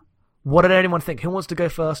 what did anyone think? Who wants to go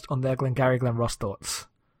first on their Glengarry Glen Ross thoughts?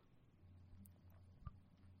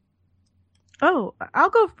 Oh,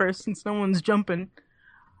 I'll go first since no one's jumping.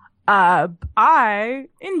 I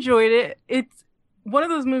enjoyed it. It's one of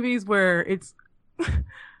those movies where it's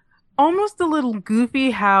almost a little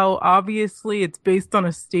goofy how obviously it's based on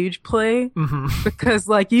a stage play, because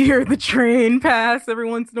like you hear the train pass every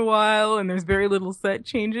once in a while and there's very little set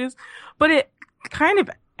changes, but it kind of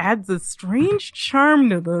adds a strange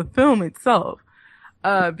charm to the film itself,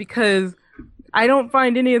 because I don't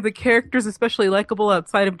find any of the characters especially likable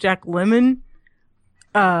outside of Jack Lemmon.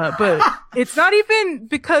 But it's not even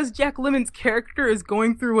because Jack Lemmon's character is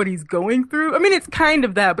going through what he's going through. I mean, it's kind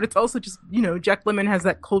of that, but it's also just, Jack Lemmon has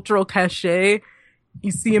that cultural cachet.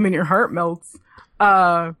 You see him and your heart melts.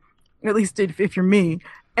 At least if you're me.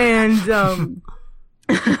 And,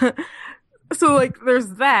 so like, there's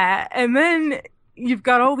that. And then you've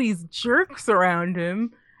got all these jerks around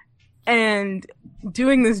him and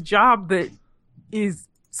doing this job that is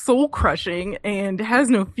soul crushing and has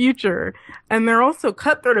no future, and they're also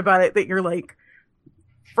cutthroat about it that you're like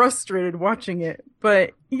frustrated watching it.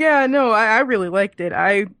 But yeah, no, I really liked it.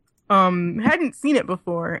 I hadn't seen it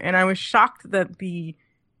before, and I was shocked that the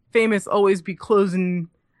famous "Always Be Closing"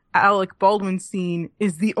 Alec Baldwin scene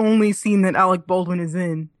is the only scene that Alec Baldwin is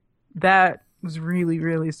in. That was really,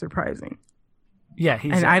 really surprising. Yeah,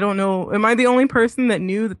 I don't know, am I the only person that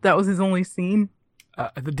knew that was his only scene?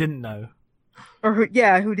 that didn't know. Or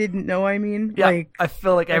who didn't know, I mean? Yeah, Like, I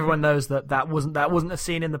feel like everyone knows that wasn't a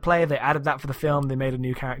scene in the play. They added that for the film. They made a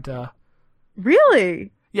new character.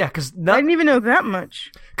 really? Yeah, because I didn't even know that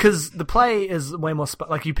much. the play is way more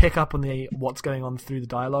like you pick up on the what's going on through the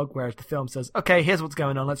dialogue, whereas the film says, "Okay, here's what's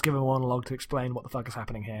going on. Let's give a monologue to explain what the fuck is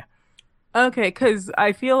happening here." Okay, because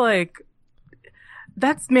I feel like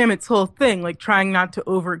that's Mamet's whole thing, like trying not to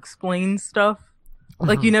over-explain stuff.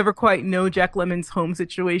 Like, you never quite know Jack Lemmon's home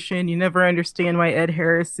situation. You never understand why Ed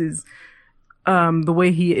Harris is the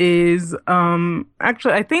way he is.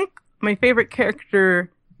 Actually, I think my favorite character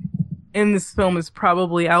in this film is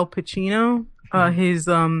probably Al Pacino. His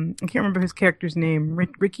I can't remember his character's name.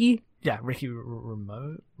 Ricky? Yeah, Ricky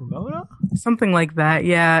Romano? Something like that,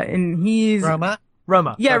 yeah. And he's... Roma?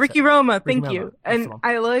 Roma. Yeah, that's Ricky it. Roma, Ricky thank Roma, you. that's the And one.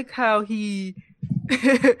 I like how he...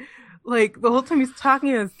 like, the whole time he's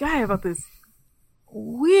talking to this guy about this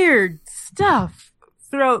weird stuff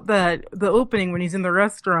throughout the opening when he's in the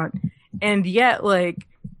restaurant, and yet like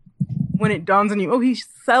when it dawns on you, oh, he's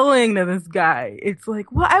selling to this guy, it's like,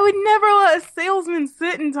 well, I would never let a salesman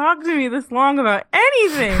sit and talk to me this long about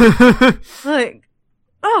anything. Like,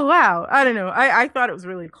 oh wow, I don't know, I thought it was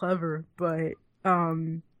really clever, but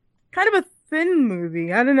kind of a thin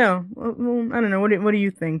movie. I don't know. Well, I don't know, what do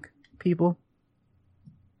you think, people?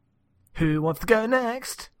 Who wants to go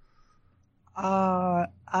next?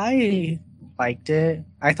 I liked it.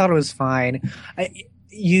 I thought it was fine.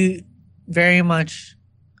 you very much,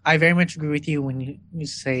 I very much agree with you when you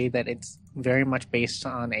say that it's very much based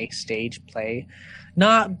on a stage play,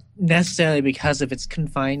 not necessarily because of its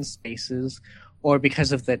confined spaces or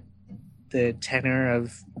because of the tenor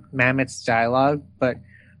of Mamet's dialogue, but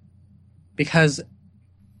because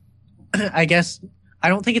I guess I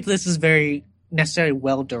don't think this is very necessarily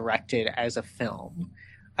well directed as a film.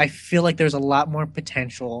 I feel like there's a lot more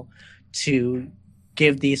potential to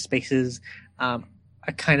give these spaces a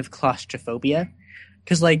kind of claustrophobia.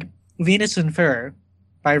 Because, like, Venus and Fur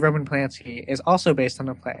by Roman Polanski is also based on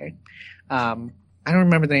a play. I don't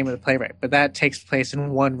remember the name of the playwright, but that takes place in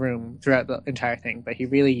one room throughout the entire thing. But he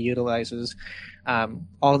really utilizes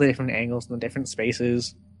all the different angles and the different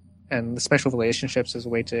spaces and the special relationships as a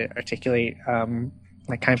way to articulate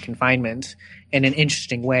like kind of confinement in an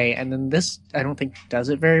interesting way. And then this, I don't think, does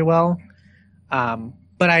it very well.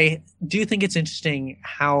 But I do think it's interesting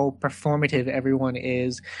how performative everyone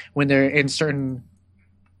is when they're in certain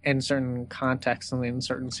contexts and in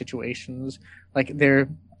certain situations. Like, they're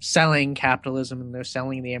selling capitalism and they're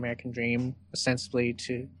selling the American dream ostensibly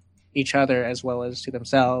to each other as well as to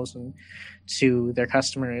themselves and to their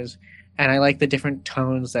customers. And I like the different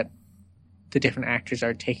tones that the different actors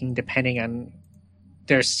are taking depending on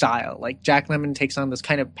their style. Like, Jack Lemmon takes on this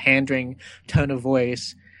kind of pandering tone of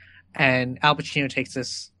voice, and Al Pacino takes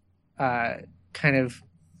this kind of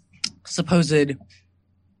supposed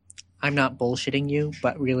I'm not bullshitting you,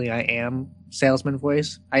 but really I am salesman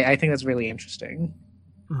voice. I think that's really interesting.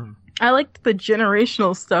 Mm-hmm. I liked the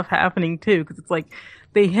generational stuff happening too, because it's like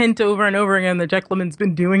they hint over and over again that Jack Lemmon's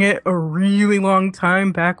been doing it a really long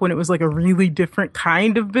time, back when it was like a really different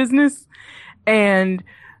kind of business. And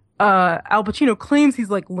Al Pacino claims he's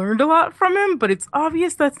like learned a lot from him, but it's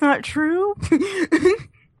obvious that's not true.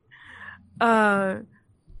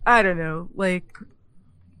 I don't know, like,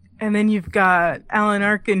 and then you've got Alan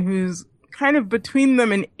Arkin, who's kind of between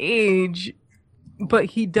them in age, but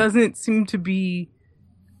he doesn't seem to be,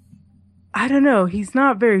 I don't know, he's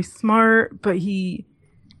not very smart, but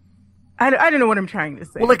I don't know what I'm trying to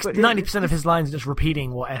say. Well, like 90% of his lines are just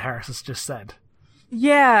repeating what Ed Harris has just said.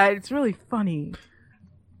 Yeah, it's really funny.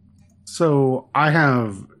 So I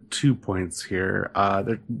have 2 points here.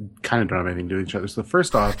 They kind of don't have anything to do with each other. So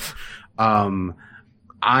first off,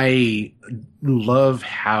 I love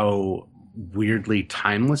how weirdly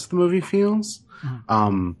timeless the movie feels.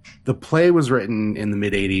 The play was written in the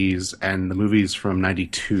mid 80s and the movie's from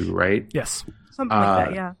 92, right? Yes. Something like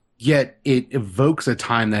that, yeah. Yet it evokes a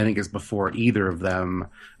time that I think is before either of them.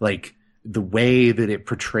 Like, the way that it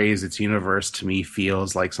portrays its universe to me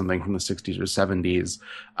feels like something from the 60s or 70s.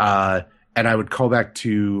 And I would call back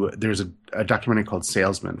to, there's a documentary called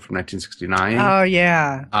Salesman from 1969. Oh,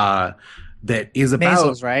 yeah. That is about,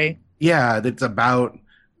 Maisels, right? Yeah, that's about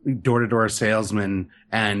door-to-door salesmen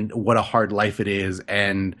and what a hard life it is.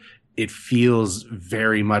 And it feels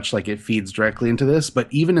very much like it feeds directly into this. But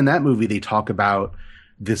even in that movie, they talk about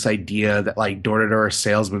this idea that, like, door-to-door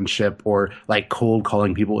salesmanship or like cold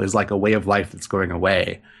calling people is like a way of life that's going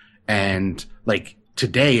away. And like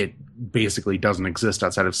today, it basically doesn't exist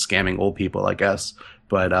outside of scamming old people, I guess.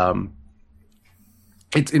 But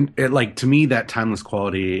like, to me, that timeless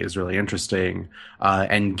quality is really interesting,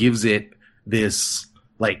 and gives it this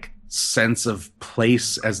like sense of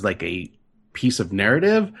place as like a piece of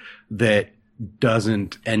narrative that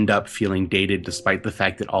doesn't end up feeling dated, despite the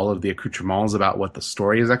fact that all of the accoutrements about what the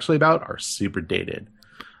story is actually about are super dated.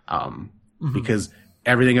 Because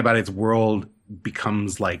everything about its world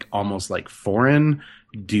becomes like almost like foreign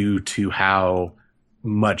due to how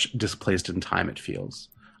much displaced in time it feels.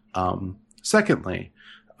 Secondly,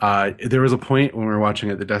 there was a point when we were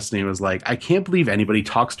watching it that Destiny was like, I can't believe anybody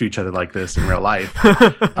talks to each other like this in real life,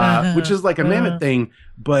 which is like a Mammoth thing.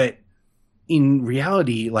 But in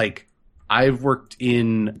reality, like, I've worked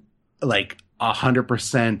in like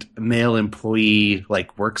 100% male employee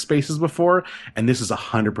like workspaces before, and this is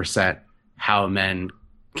 100% how men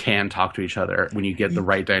can talk to each other when you get the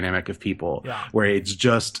right dynamic of people, where it's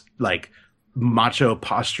just like macho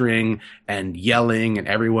posturing and yelling, and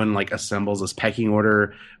everyone like assembles this pecking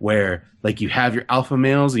order where like you have your alpha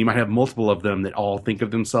males and you might have multiple of them that all think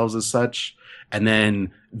of themselves as such, and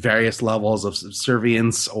then various levels of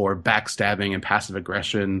subservience or backstabbing and passive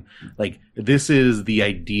aggression. Like, this is the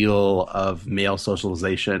ideal of male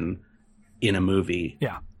socialization in a movie.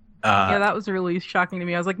 Yeah. Yeah, that was really shocking to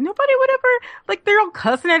me. I was like, nobody would ever, like, they're all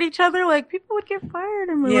cussing at each other. Like, people would get fired.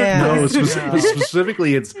 And Yeah. No,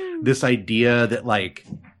 specifically, it's this idea that like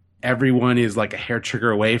everyone is like a hair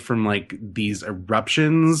trigger away from like these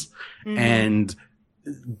eruptions, and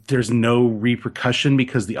there's no repercussion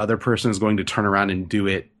because the other person is going to turn around and do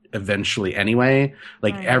it eventually anyway.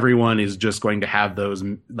 Like Right. everyone is just going to have those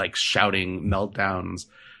like shouting meltdowns,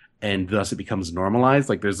 and thus it becomes normalized.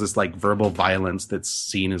 Like there's this like verbal violence that's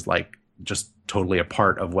seen as like just totally a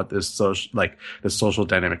part of what this social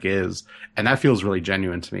dynamic is, and that feels really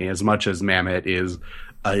genuine to me. As much as Mamet is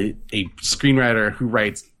a screenwriter who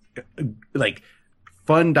writes like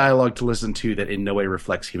fun dialogue to listen to that in no way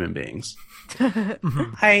reflects human beings.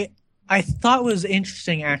 I thought was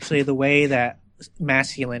interesting actually the way that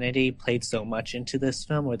masculinity played so much into this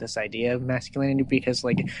film, or this idea of masculinity, because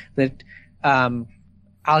like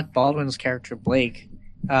Alec Baldwin's character Blake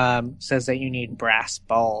says that you need brass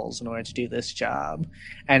balls in order to do this job,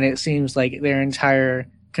 and it seems like their entire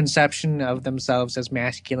conception of themselves as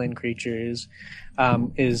masculine creatures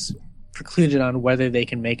is precluded on whether they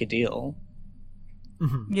can make a deal.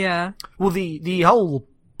 Yeah. Well, the whole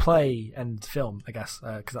play and film, I guess,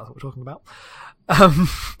 because that's what we're talking about,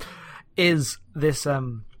 is this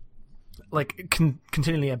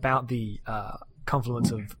continually about the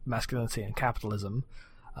confluence of masculinity and capitalism.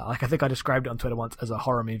 Like I think I described it on Twitter once as a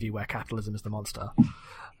horror movie where capitalism is the monster.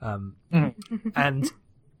 And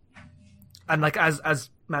like as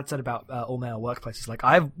Matt said about all male workplaces, like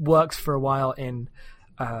I've worked for a while in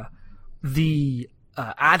the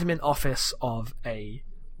admin office of a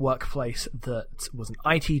workplace that was an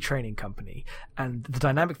IT training company, and the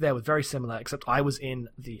dynamic there was very similar, except I was in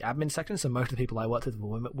the admin section, so most of the people I worked with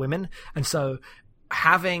were women, and so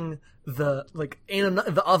having the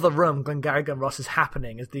the other room Glengarry Glen Ross is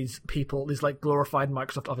happening as these people, these like glorified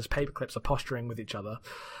Microsoft Office paperclips are posturing with each other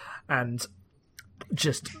and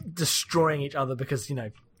just destroying each other because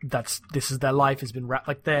this is their life has been wrapped,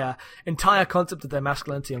 like their entire concept of their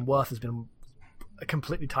masculinity and worth has been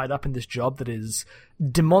completely tied up in this job that is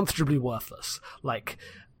demonstrably worthless. Like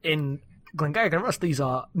in Glengarry Glen Ross, these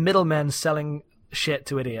are middlemen selling shit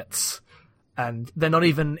to idiots, and they're not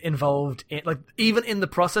even involved in, like, even in the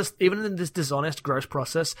process, even in this dishonest, gross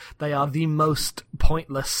process, they are the most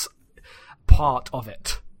pointless part of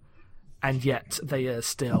it, and yet they are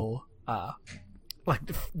still like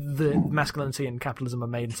the masculinity and capitalism are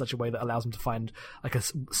made in such a way that allows them to find like a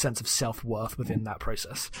sense of self-worth within that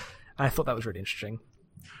process. I thought that was really interesting.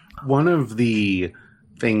 One of the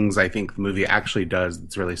things I think the movie actually does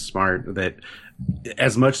that's really smart, that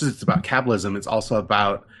as much as it's about capitalism, it's also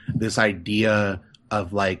about this idea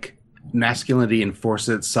of like masculinity enforces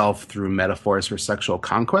itself through metaphors for sexual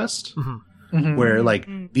conquest, where like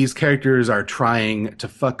these characters are trying to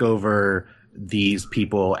fuck over these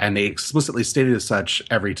people, and they explicitly stated as such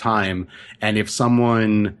every time. And if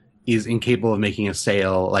someone is incapable of making a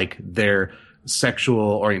sale, like their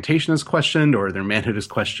sexual orientation is questioned or their manhood is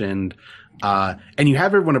questioned, and you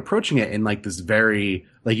have everyone approaching it in like this very,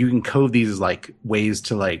 like, you can code these like ways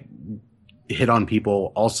to like hit on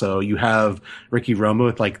people. Also, you have Ricky Roma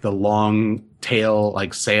with like the long tail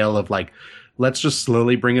like sale of like, let's just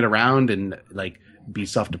slowly bring it around and like be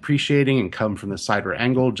self-depreciating and come from the sideways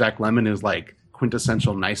angle. Jack Lemmon is like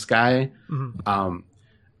quintessential nice guy.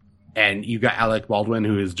 And you got Alec Baldwin,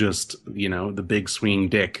 who is just, the big swinging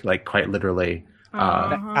dick, like quite literally.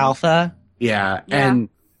 Alpha. Yeah. And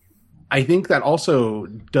I think that also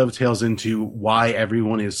dovetails into why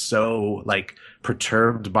everyone is so like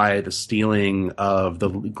perturbed by the stealing of the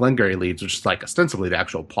Glengarry leads, which is like ostensibly the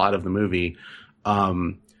actual plot of the movie.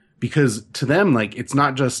 Because to them, like, it's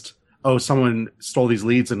not just, oh, someone stole these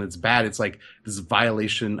leads and it's bad. It's like this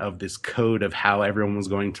violation of this code of how everyone was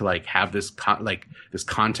going to like have this this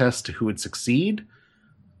contest to who would succeed,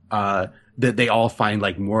 that they all find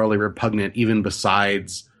like morally repugnant, even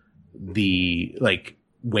besides the like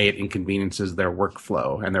way it inconveniences their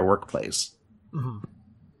workflow and their workplace.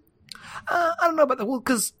 I don't know about that. Well,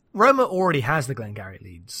 because Roma already has the Glengarry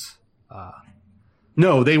leads.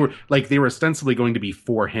 No, they were ostensibly going to be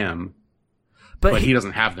for him. But he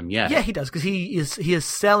doesn't have them yet. Yeah, he does, because he is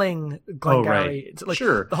selling Glengarry. Right. Like,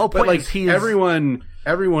 sure. The whole point but, like, is he is...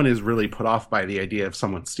 Everyone is really put off by the idea of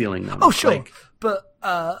someone stealing them. Oh, sure. Like, but,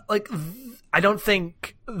 I don't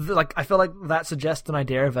think... I feel like that suggests an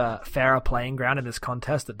idea of a fairer playing ground in this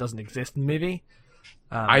contest that doesn't exist in the movie.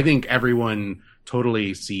 I think everyone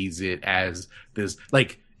totally sees it as this...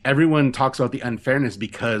 Like, everyone talks about the unfairness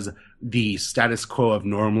because the status quo of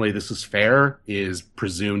normally this is fair is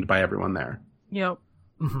presumed by everyone there. Yep.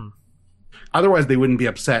 Otherwise, they wouldn't be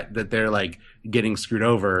upset that they're like getting screwed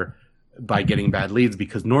over by getting bad leads,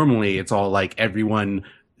 because normally it's all like everyone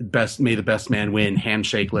may the best man win,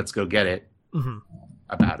 handshake, let's go get it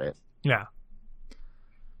about it. Yeah.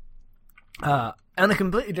 On a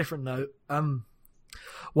completely different note,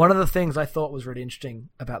 one of the things I thought was really interesting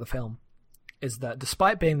about the film is that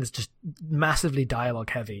despite being this just massively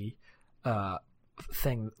dialogue heavy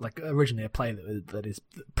thing, like originally a play that is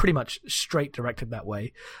pretty much straight directed that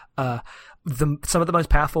way. Some of the most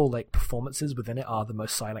powerful like performances within it are the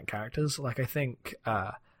most silent characters. Like I think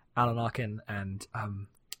Alan Arkin and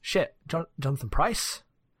Jonathan Pryce.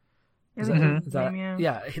 Is that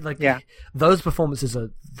Yeah. Those performances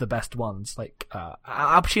are the best ones. Like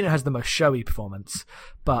Al Pacino has the most showy performance,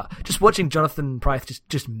 but just watching Jonathan Pryce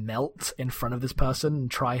just melt in front of this person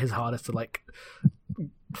and try his hardest to like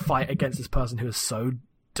fight against this person who is so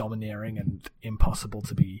domineering and impossible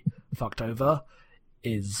to be fucked over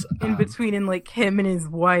is in between, and like him and his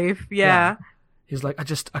wife. Yeah. He's like,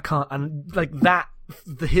 I can't, and like that.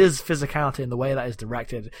 His physicality and the way that is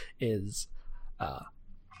directed is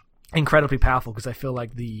incredibly powerful, because I feel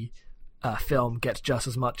like the film gets just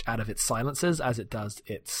as much out of its silences as it does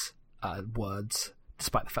its words,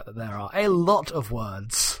 despite the fact that there are a lot of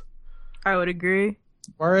words. I would agree.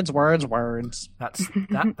 Words. That's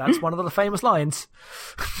one of the famous lines.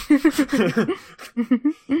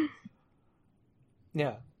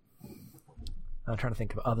 Yeah. I'm trying to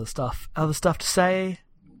think of other stuff to say.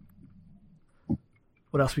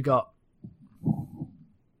 What else we got?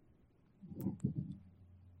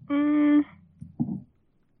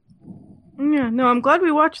 Yeah, no, I'm glad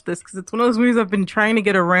we watched this, because it's one of those movies I've been trying to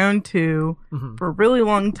get around to for a really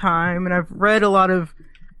long time, and I've read a lot of.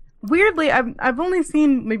 Weirdly, I've only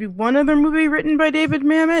seen maybe one other movie written by David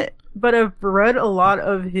Mamet, but I've read a lot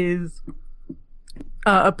of his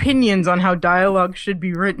opinions on how dialogue should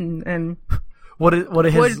be written. And what are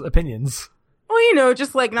his opinions? Well,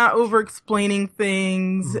 just like not over-explaining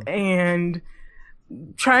things and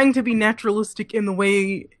trying to be naturalistic in the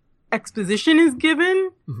way exposition is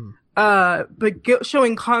given, but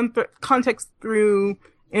showing context through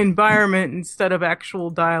environment instead of actual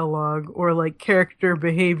dialogue, or like character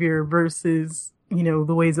behavior versus, the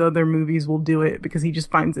ways other movies will do it, because he just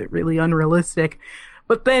finds it really unrealistic.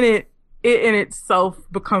 But then it in itself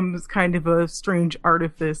becomes kind of a strange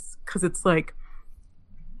artifice, because it's like,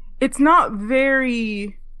 it's not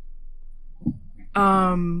very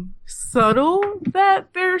subtle that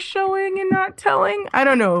they're showing and not telling. I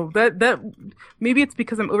don't know, that maybe it's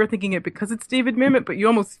because I'm overthinking it because it's David Mamet, but you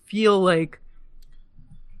almost feel like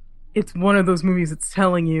it's one of those movies that's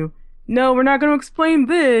telling you, no, we're not going to explain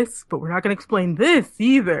this, but we're not going to explain this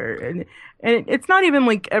either. And it's not even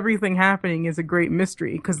like everything happening is a great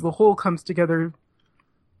mystery, because the whole comes together,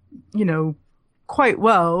 quite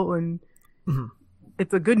well, and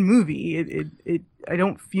it's a good movie. I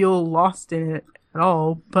don't feel lost in it at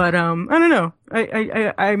all. But I don't know.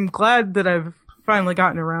 I'm glad that I've finally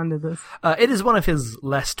gotten around to this. It is one of his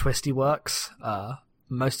less twisty works.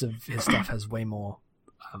 Most of his stuff has way more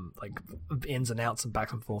like ins and outs and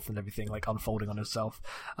back and forth and everything, like unfolding on itself.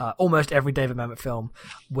 Almost every David Mamet film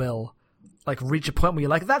will like reach a point where you're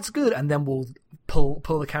like, that's good, and then we'll pull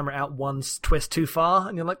the camera out one twist too far,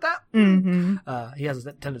 and you're like, that. He has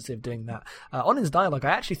a tendency of doing that. On his dialogue,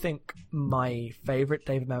 I actually think my favorite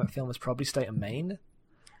David Mamet film is probably State of Maine.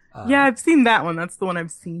 Yeah, I've seen that one. That's the one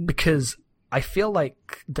I've seen. Because I feel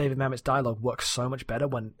like David Mamet's dialogue works so much better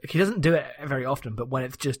when he doesn't do it very often, but when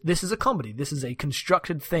it's just, this is a comedy, this is a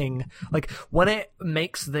constructed thing, like when it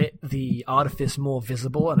makes the artifice more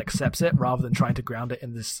visible and accepts it rather than trying to ground it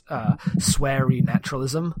in this sweary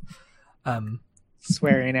naturalism.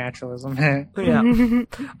 Sweary naturalism.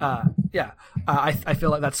 I feel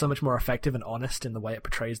like that's so much more effective and honest in the way it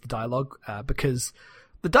portrays the dialogue, because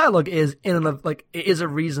the dialogue is it is a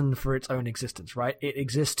reason for its own existence, right? It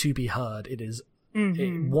exists to be heard. It is,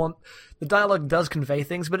 the dialogue does convey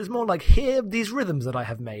things, but it's more like, hear these rhythms that I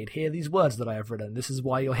have made, hear these words that I have written, this is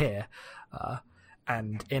why you're here.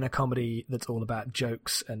 And in a comedy that's all about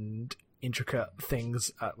jokes and intricate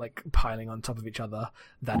things, like piling on top of each other,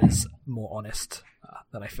 that is more honest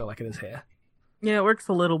than I feel like it is here. Yeah, it works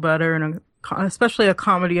a little better, especially a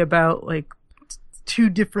comedy about like two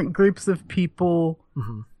different groups of people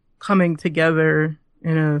coming together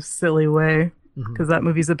in a silly way, because that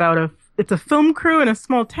movie's about it's a film crew in a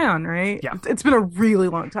small town, right? Yeah. It's been a really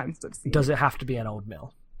long time since I've seen Does it have to be an old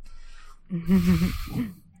mill?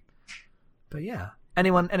 But yeah.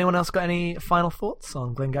 Anyone else got any final thoughts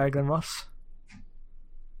on Glengarry Glen Ross?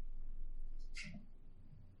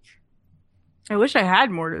 I wish I had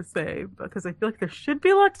more to say, because I feel like there should be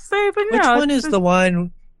a lot to say, but Which one is the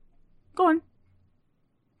one? Go on.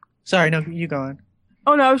 Sorry, no, you go on.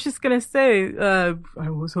 Oh, no, I was just going to say, I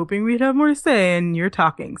was hoping we'd have more to say, and you're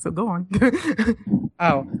talking, so go on.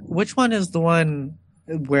 Oh, which one is the one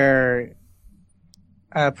where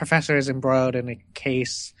a professor is embroiled in a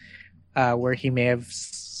case where he may have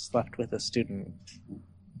slept with a student?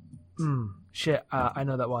 Shit, I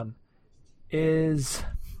know that one.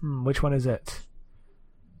 Which one is it?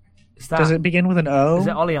 Does it begin with an O? Is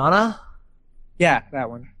it Oleana? Yeah, that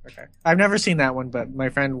one. Okay. I've never seen that one, but my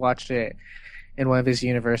friend watched it in one of his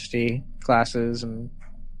university classes, and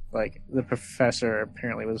like the professor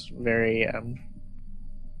apparently was very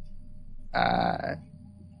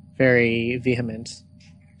very vehement.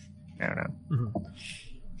 I don't know.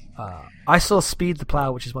 Mm-hmm. I saw Speed the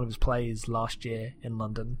Plough, which is one of his plays, last year in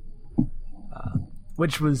London,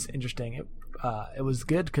 which was interesting. It was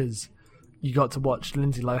good because you got to watch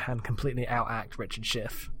Lindsay Lohan completely outact Richard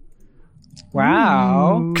Schiff.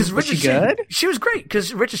 Wow. Because Was she good? She was great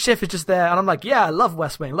because Richard Schiff is just there, and I'm like, yeah, I love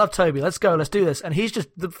West Wing, love Toby, let's go, let's do this, and he's just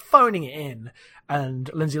phoning it in, and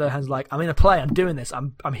Lindsay Lohan's like, I'm in a play, I'm doing this,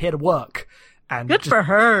 I'm here to work, and Good for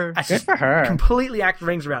her. Good for her. Completely act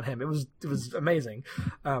rings around him. It was amazing.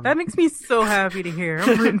 That makes me so happy to hear.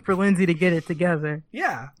 I'm rooting for Lindsay to get it together.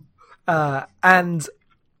 Yeah, but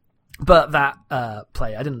that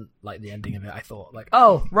play, I didn't like the ending of it. I thought like,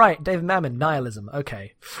 oh right, David Mamet, nihilism,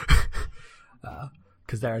 okay.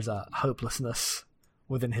 Because there is a hopelessness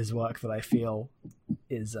within his work that I feel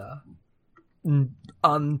is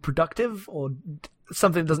unproductive or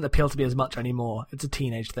something that doesn't appeal to me as much anymore. It's a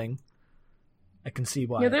teenage thing. I can see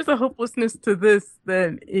why. Yeah, there's a hopelessness to this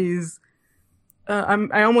that is.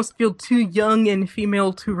 I almost feel too young and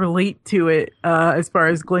female to relate to it as far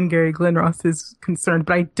as Glengarry Glen Ross is concerned,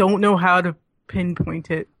 but I don't know how to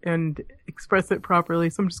pinpoint it and express it properly,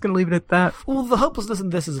 so I'm just going to leave it at that. Well, the hopelessness in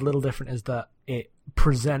this is a little different, is that it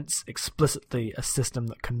presents explicitly a system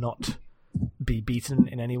that cannot be beaten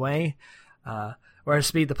in any way. Whereas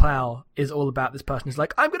Speed the Plough is all about this person who's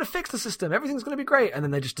like, I'm going to fix the system, everything's going to be great, and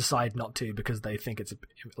then they just decide not to because they think it's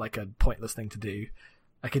like a pointless thing to do.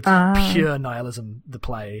 Like, it's pure nihilism, the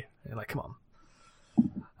play. You're like, come on.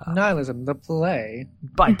 Nihilism, the play.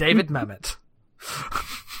 By David Mamet.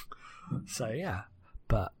 So, yeah.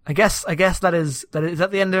 But I guess that is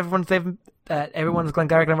that the end of everyone's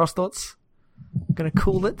Glengarry Glen Ross thoughts? Gonna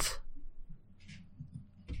call it?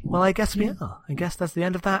 Well, I guess we are. I guess that's the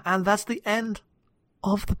end of that, and that's the end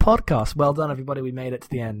of the podcast. Well done, everybody. We made it to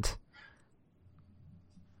the end.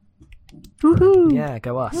 Woohoo! Yeah,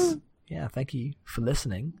 go us. Yeah, thank you for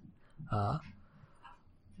listening.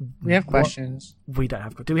 We have questions. We don't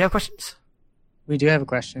have. Do we have questions? We do have a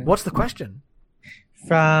question. What's the question?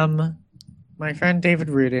 From my friend David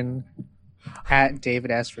Rudin, at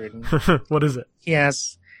David S. Rudin. What is it? He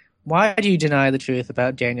asks, why do you deny the truth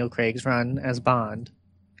about Daniel Craig's run as Bond?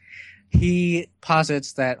 He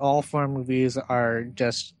posits that all four movies are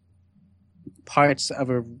just parts of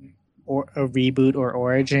a reboot or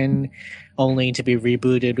origin, only to be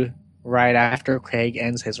rebooted right after Craig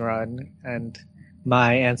ends his run. And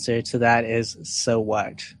my answer to that is, so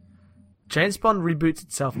what? James Bond reboots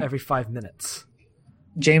itself every 5 minutes.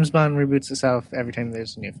 James Bond reboots itself every time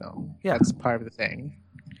there's a new film. Yeah. That's part of the thing.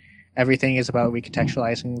 Everything is about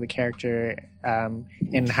recontextualizing the character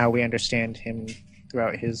and how we understand him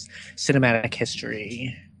throughout his cinematic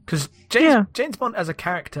history. Because James Bond as a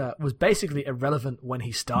character was basically irrelevant when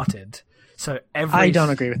he started. So I don't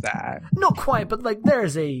agree with that. Not quite, but like there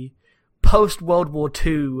is a post World War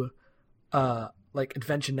II like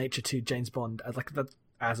adventure nature to James Bond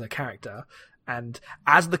as a character. And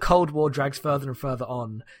as the Cold War drags further and further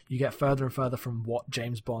on, you get further and further from what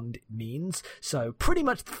James Bond means. So pretty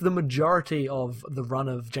much the majority of the run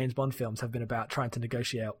of James Bond films have been about trying to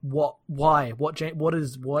negotiate why?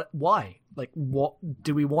 Like, what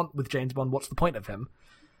do we want with James Bond? What's the point of him?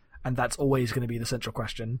 And that's always going to be the central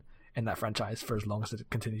question in that franchise for as long as it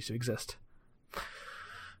continues to exist.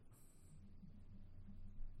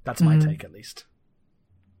 That's my take, at least.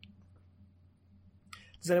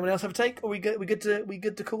 Does anyone else have a take? Are we good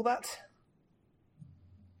to call that?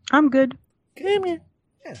 I'm good. Yeah.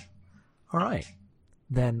 All right.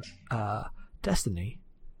 Then, Destiny,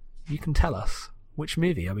 you can tell us which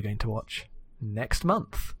movie are we going to watch next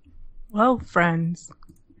month? Well, friends,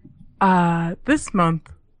 this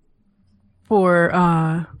month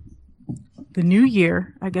for the new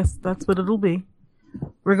year, I guess that's what it'll be,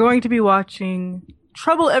 we're going to be watching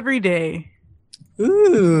Trouble Every Day.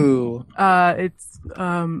 Ooh. It's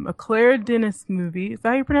a Claire Denis movie. Is that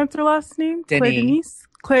how you pronounce her last name? Denis. Claire Denis?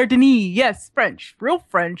 Claire Denis. Yes, French. Real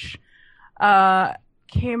French.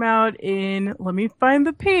 Came out in, let me find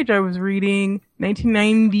the page I was reading,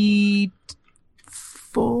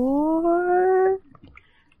 1994?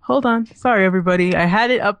 Hold on. Sorry, everybody. I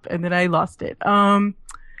had it up and then I lost it.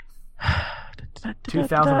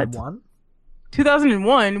 2001?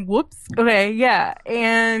 2001. Whoops. Okay, yeah.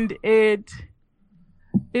 And it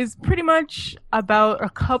is pretty much about a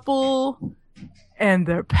couple and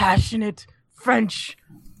their passionate French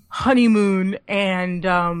honeymoon and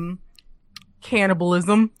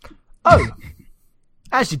cannibalism. Oh,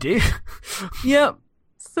 as you do. Yep.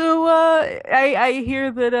 So I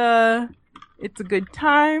hear that it's a good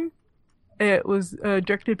time. It was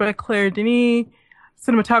directed by Claire Denis,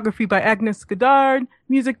 cinematography by Agnes Goddard,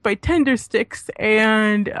 music by Tendersticks,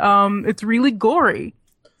 and it's really gory.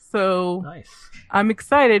 So Nice. I'm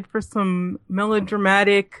excited for some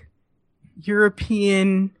melodramatic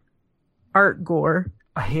European art gore.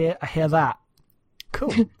 I hear that.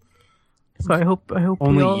 Cool. So I hope we all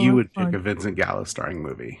Only you have would fun. pick a Vincent Gallo starring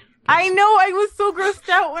movie. I know, I was so grossed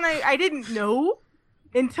out when I didn't know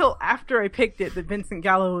until after I picked it that Vincent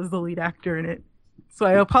Gallo was the lead actor in it. So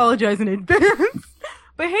I apologize in advance.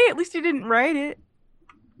 But hey, at least you didn't write it.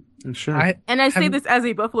 Sure. And I say I'm- this as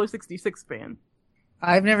a Buffalo 66 fan.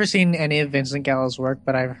 I've never seen any of Vincent Gallo's work,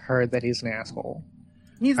 but I've heard that he's an asshole.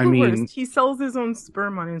 He's the I mean- worst. He sells his own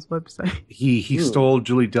sperm on his website. he Ew. stole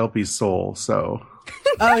Julie Delpy's soul, so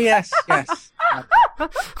Oh yes, yes.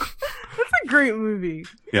 That's a great movie.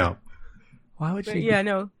 yeah. Why would But you? yeah,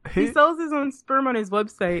 no. Who- He sells his own sperm on his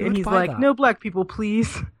website, Who and would he's buy like, that? no black people,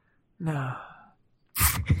 please. No.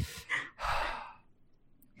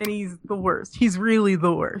 And he's the worst. He's really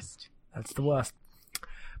the worst. That's the worst.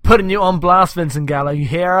 Putting you on blast, Vincent Gallo. You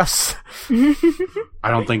hear us? I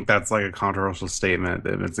don't think that's like a controversial statement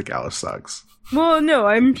that Vincent Gallo sucks. Well, no,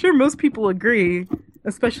 I'm sure most people agree,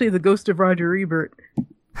 especially the ghost of Roger Ebert.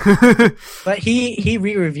 But he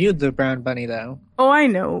re-reviewed the Brown Bunny though. Oh, I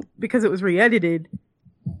know, because it was re-edited.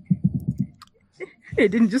 It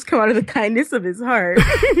didn't just come out of the kindness of his heart.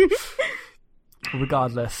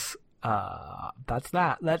 Regardless, that's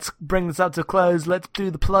that. Let's bring this up to a close. Let's do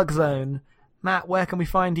the plug zone. Matt, where can we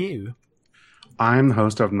find you? I'm the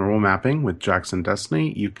host of Normal Mapping with Jackson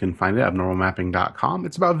Destiny. You can find it at normalmapping.com.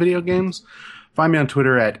 It's about video games. Find me on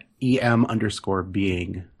Twitter at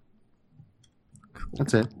EM_being.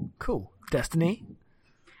 That's it. Cool. Destiny.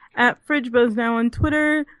 At FridgeBuzz now on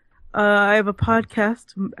Twitter. I have a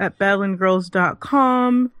podcast at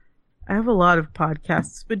battlinggirls.com. I have a lot of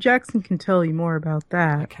podcasts, but Jackson can tell you more about I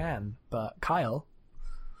that. can, but Kyle.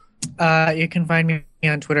 You can find me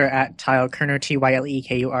on Twitter at Tyle Kerner,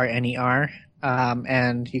 TYLEKURNER.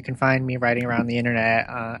 And you can find me writing around the internet,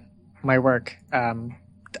 my work,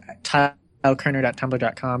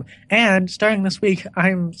 tylekerner.tumblr.com. And starting this week,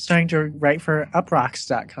 I'm starting to write for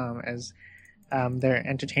uprocks.com as their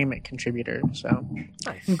entertainment contributor. So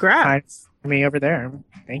Nice. Congrats. find me over there.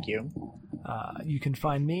 Thank you. You can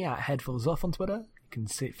find me at HeadfullsOff on Twitter. You can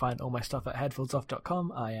find all my stuff at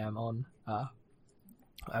headfullsoff.com. I am on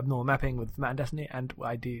Abnormal Mapping with Matt and Destiny, and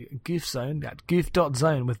I do Goof Zone at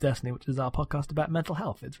goof.zone with Destiny, which is our podcast about mental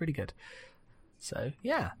health. It's really good. So,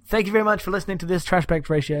 yeah. Thank you very much for listening to this Trashback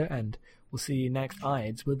Ratio, and we'll see you next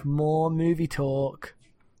Ides with more movie talk.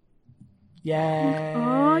 Yay!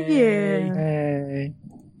 Oh, yeah. Hey.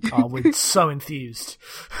 Oh, we're so enthused.